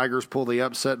think the Tigers pull the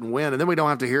upset and win, and then we don't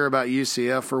have to hear about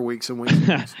UCF for weeks and weeks and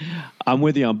weeks. I'm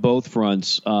with you on both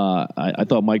fronts. I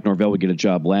thought Mike Norvell would get a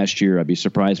job last year. I'd be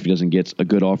surprised if he doesn't get a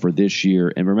good offer this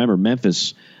year. And remember,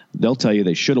 Memphis, they'll tell you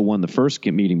they should have won the first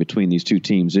meeting between these two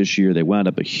teams this year. They wound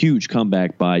up a huge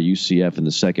comeback by UCF in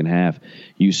the second half.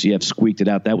 UCF squeaked it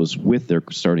out. That was with their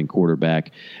starting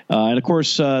quarterback. And, of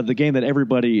course, the game that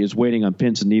everybody is waiting on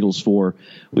pins and needles for,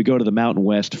 we go to the Mountain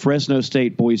West. Fresno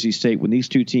State, Boise State. When these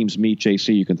two teams meet,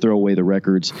 JC, you can throw away the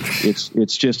records.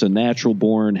 It's just a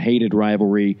natural-born, hated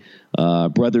rivalry.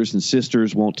 Brothers and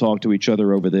sisters won't talk to each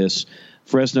other over this.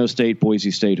 Fresno State,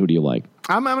 Boise State, who do you like?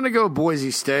 I'm going to go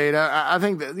Boise State. I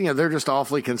think that they're just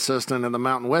awfully consistent in the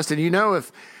Mountain West. And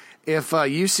if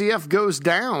UCF goes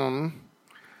down,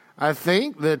 I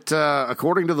think that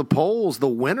according to the polls, the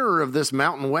winner of this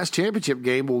Mountain West championship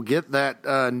game will get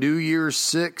that New Year's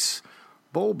 6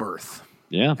 bowl berth.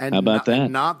 Yeah, how about that?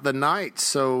 Not the Knights.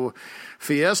 So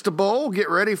Fiesta Bowl, get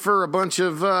ready for a bunch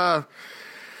of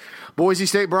Boise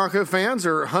State Bronco fans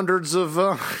or hundreds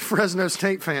of Fresno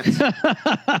State fans.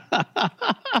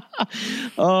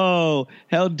 Oh,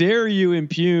 how dare you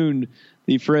impugn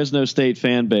the Fresno State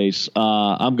fan base.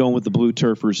 I'm going with the Blue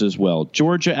Turfers as well.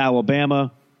 Georgia,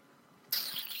 Alabama.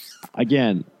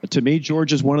 Again, to me,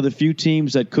 Georgia's one of the few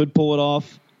teams that could pull it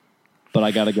off, but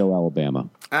I got to go Alabama.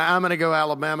 I'm going to go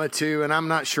Alabama, too, and I'm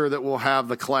not sure that we'll have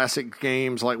the classic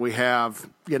games like we have,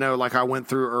 like I went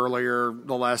through earlier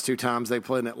the last 2 times they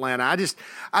played in Atlanta.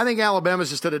 I think Alabama's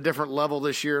just at a different level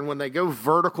this year, and when they go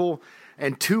vertical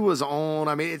and Tua's on,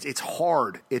 I mean, it's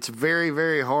hard. It's very,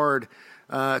 very hard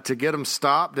to get them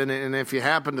stopped, and if you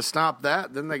happen to stop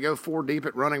that, then they go 4 deep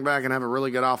at running back and have a really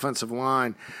good offensive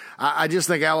line. I just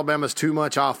think Alabama's too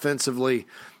much offensively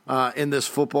in this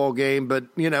football game. But,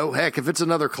 heck, if it's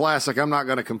another classic, I'm not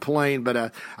going to complain,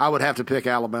 but I would have to pick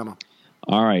Alabama.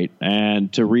 All right.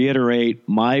 And to reiterate,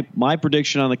 my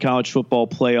prediction on the college football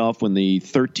playoff when the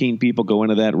 13 people go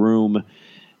into that room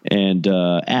and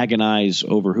agonize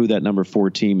over who that number 4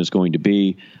 team is going to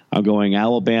be. I'm going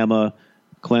Alabama,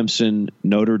 Clemson,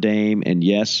 Notre Dame, and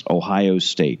yes, Ohio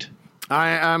State.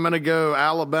 I'm going to go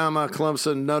Alabama,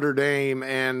 Clemson, Notre Dame,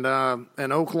 and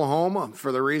Oklahoma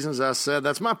for the reasons I said.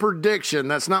 That's my prediction.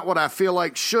 That's not what I feel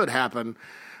like should happen,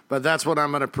 but that's what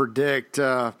I'm going to predict.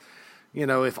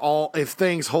 If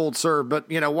things hold serve. But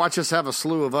watch us have a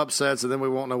slew of upsets, and then we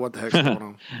won't know what the heck's going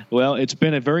on. Well, it's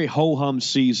been a very ho-hum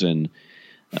season.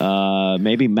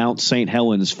 Maybe Mount St.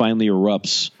 Helens finally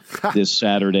erupts this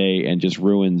Saturday and just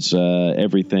ruins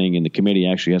everything, and the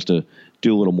committee actually has to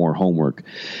do a little more homework.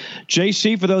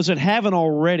 JC, for those that haven't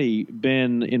already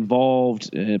been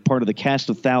involved, part of the cast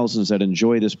of thousands that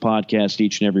enjoy this podcast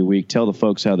each and every week, tell the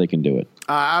folks how they can do it.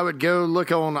 I would go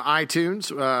look on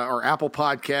iTunes or Apple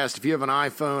Podcast. If you have an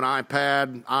iPhone,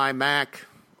 iPad, iMac,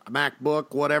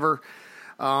 MacBook, whatever,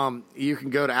 you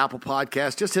can go to Apple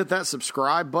Podcast. Just hit that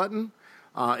subscribe button.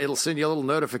 It'll send you a little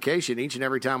notification each and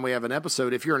every time we have an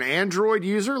episode. If you're an Android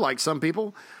user, like some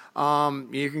people,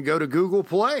 you can go to Google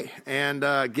Play and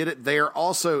get it there.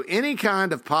 Also, any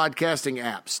kind of podcasting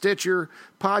app, Stitcher,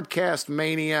 Podcast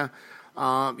Mania,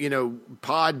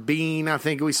 Podbean. I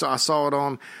think I saw it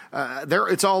on there.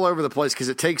 It's all over the place because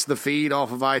it takes the feed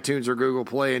off of iTunes or Google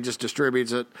Play and just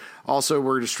distributes it. Also,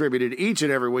 we're distributed each and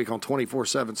every week on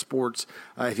 24/7 Sports.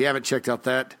 If you haven't checked out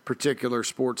that particular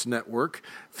sports network,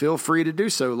 feel free to do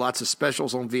so. Lots of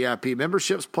specials on VIP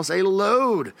memberships, plus a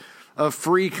load of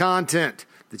free content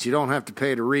that you don't have to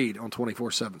pay to read on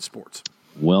 24/7 Sports.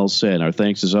 Well said. Our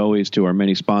thanks, as always, to our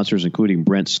many sponsors, including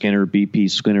Brent Skinner, BP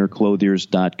Skinner,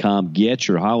 Clothiers.com. Get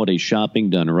your holiday shopping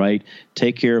done right.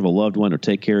 Take care of a loved one or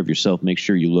take care of yourself. Make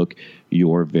sure you look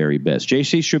your very best.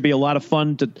 JC, should be a lot of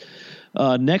fun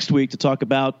next week to talk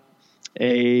about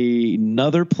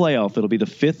another playoff. It'll be the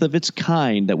 5th of its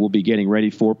kind that we'll be getting ready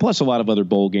for, plus a lot of other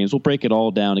bowl games. We'll break it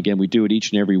all down. Again, we do it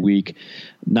each and every week,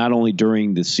 not only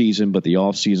during the season but the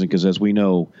off season, because as we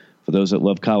know, for those that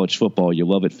love college football, you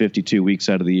love it 52 weeks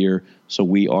out of the year. So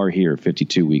we are here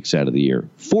 52 weeks out of the year.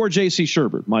 For J.C.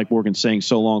 Sherbert, Mike Morgan saying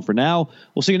so long for now.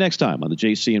 We'll see you next time on the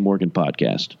J.C. and Morgan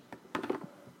podcast.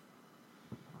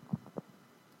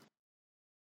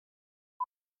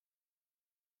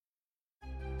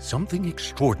 Something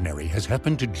extraordinary has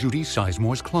happened to Judy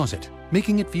Sizemore's closet,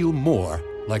 making it feel more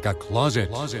like a closet.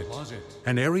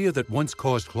 An area that once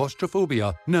caused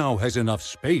claustrophobia now has enough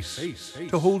space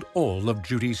to hold all of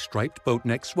Judy's striped boat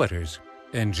neck sweaters.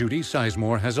 And Judy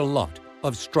Sizemore has a lot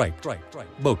of striped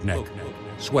boat neck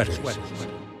sweaters.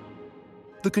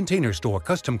 The Container Store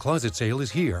Custom Closet Sale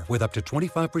is here with up to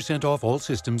 25% off all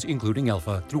systems, including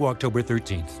Alpha, through October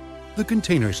 13th. The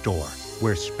Container Store,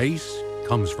 where space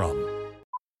comes from.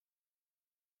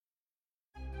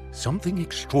 Something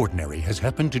extraordinary has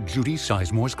happened to Judy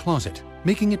Sizemore's closet,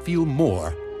 making it feel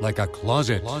more like a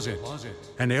closet.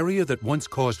 An area that once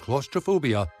caused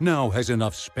claustrophobia now has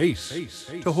enough space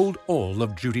to hold all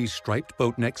of Judy's striped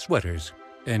boat neck sweaters.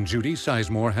 And Judy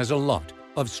Sizemore has a lot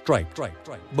of striped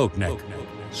boat neck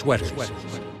sweaters.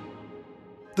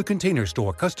 The Container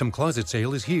Store Custom Closet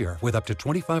Sale is here with up to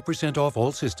 25% off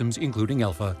all systems, including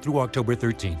Alpha, through October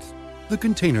 13th. The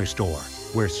Container Store,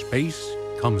 where space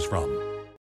comes from.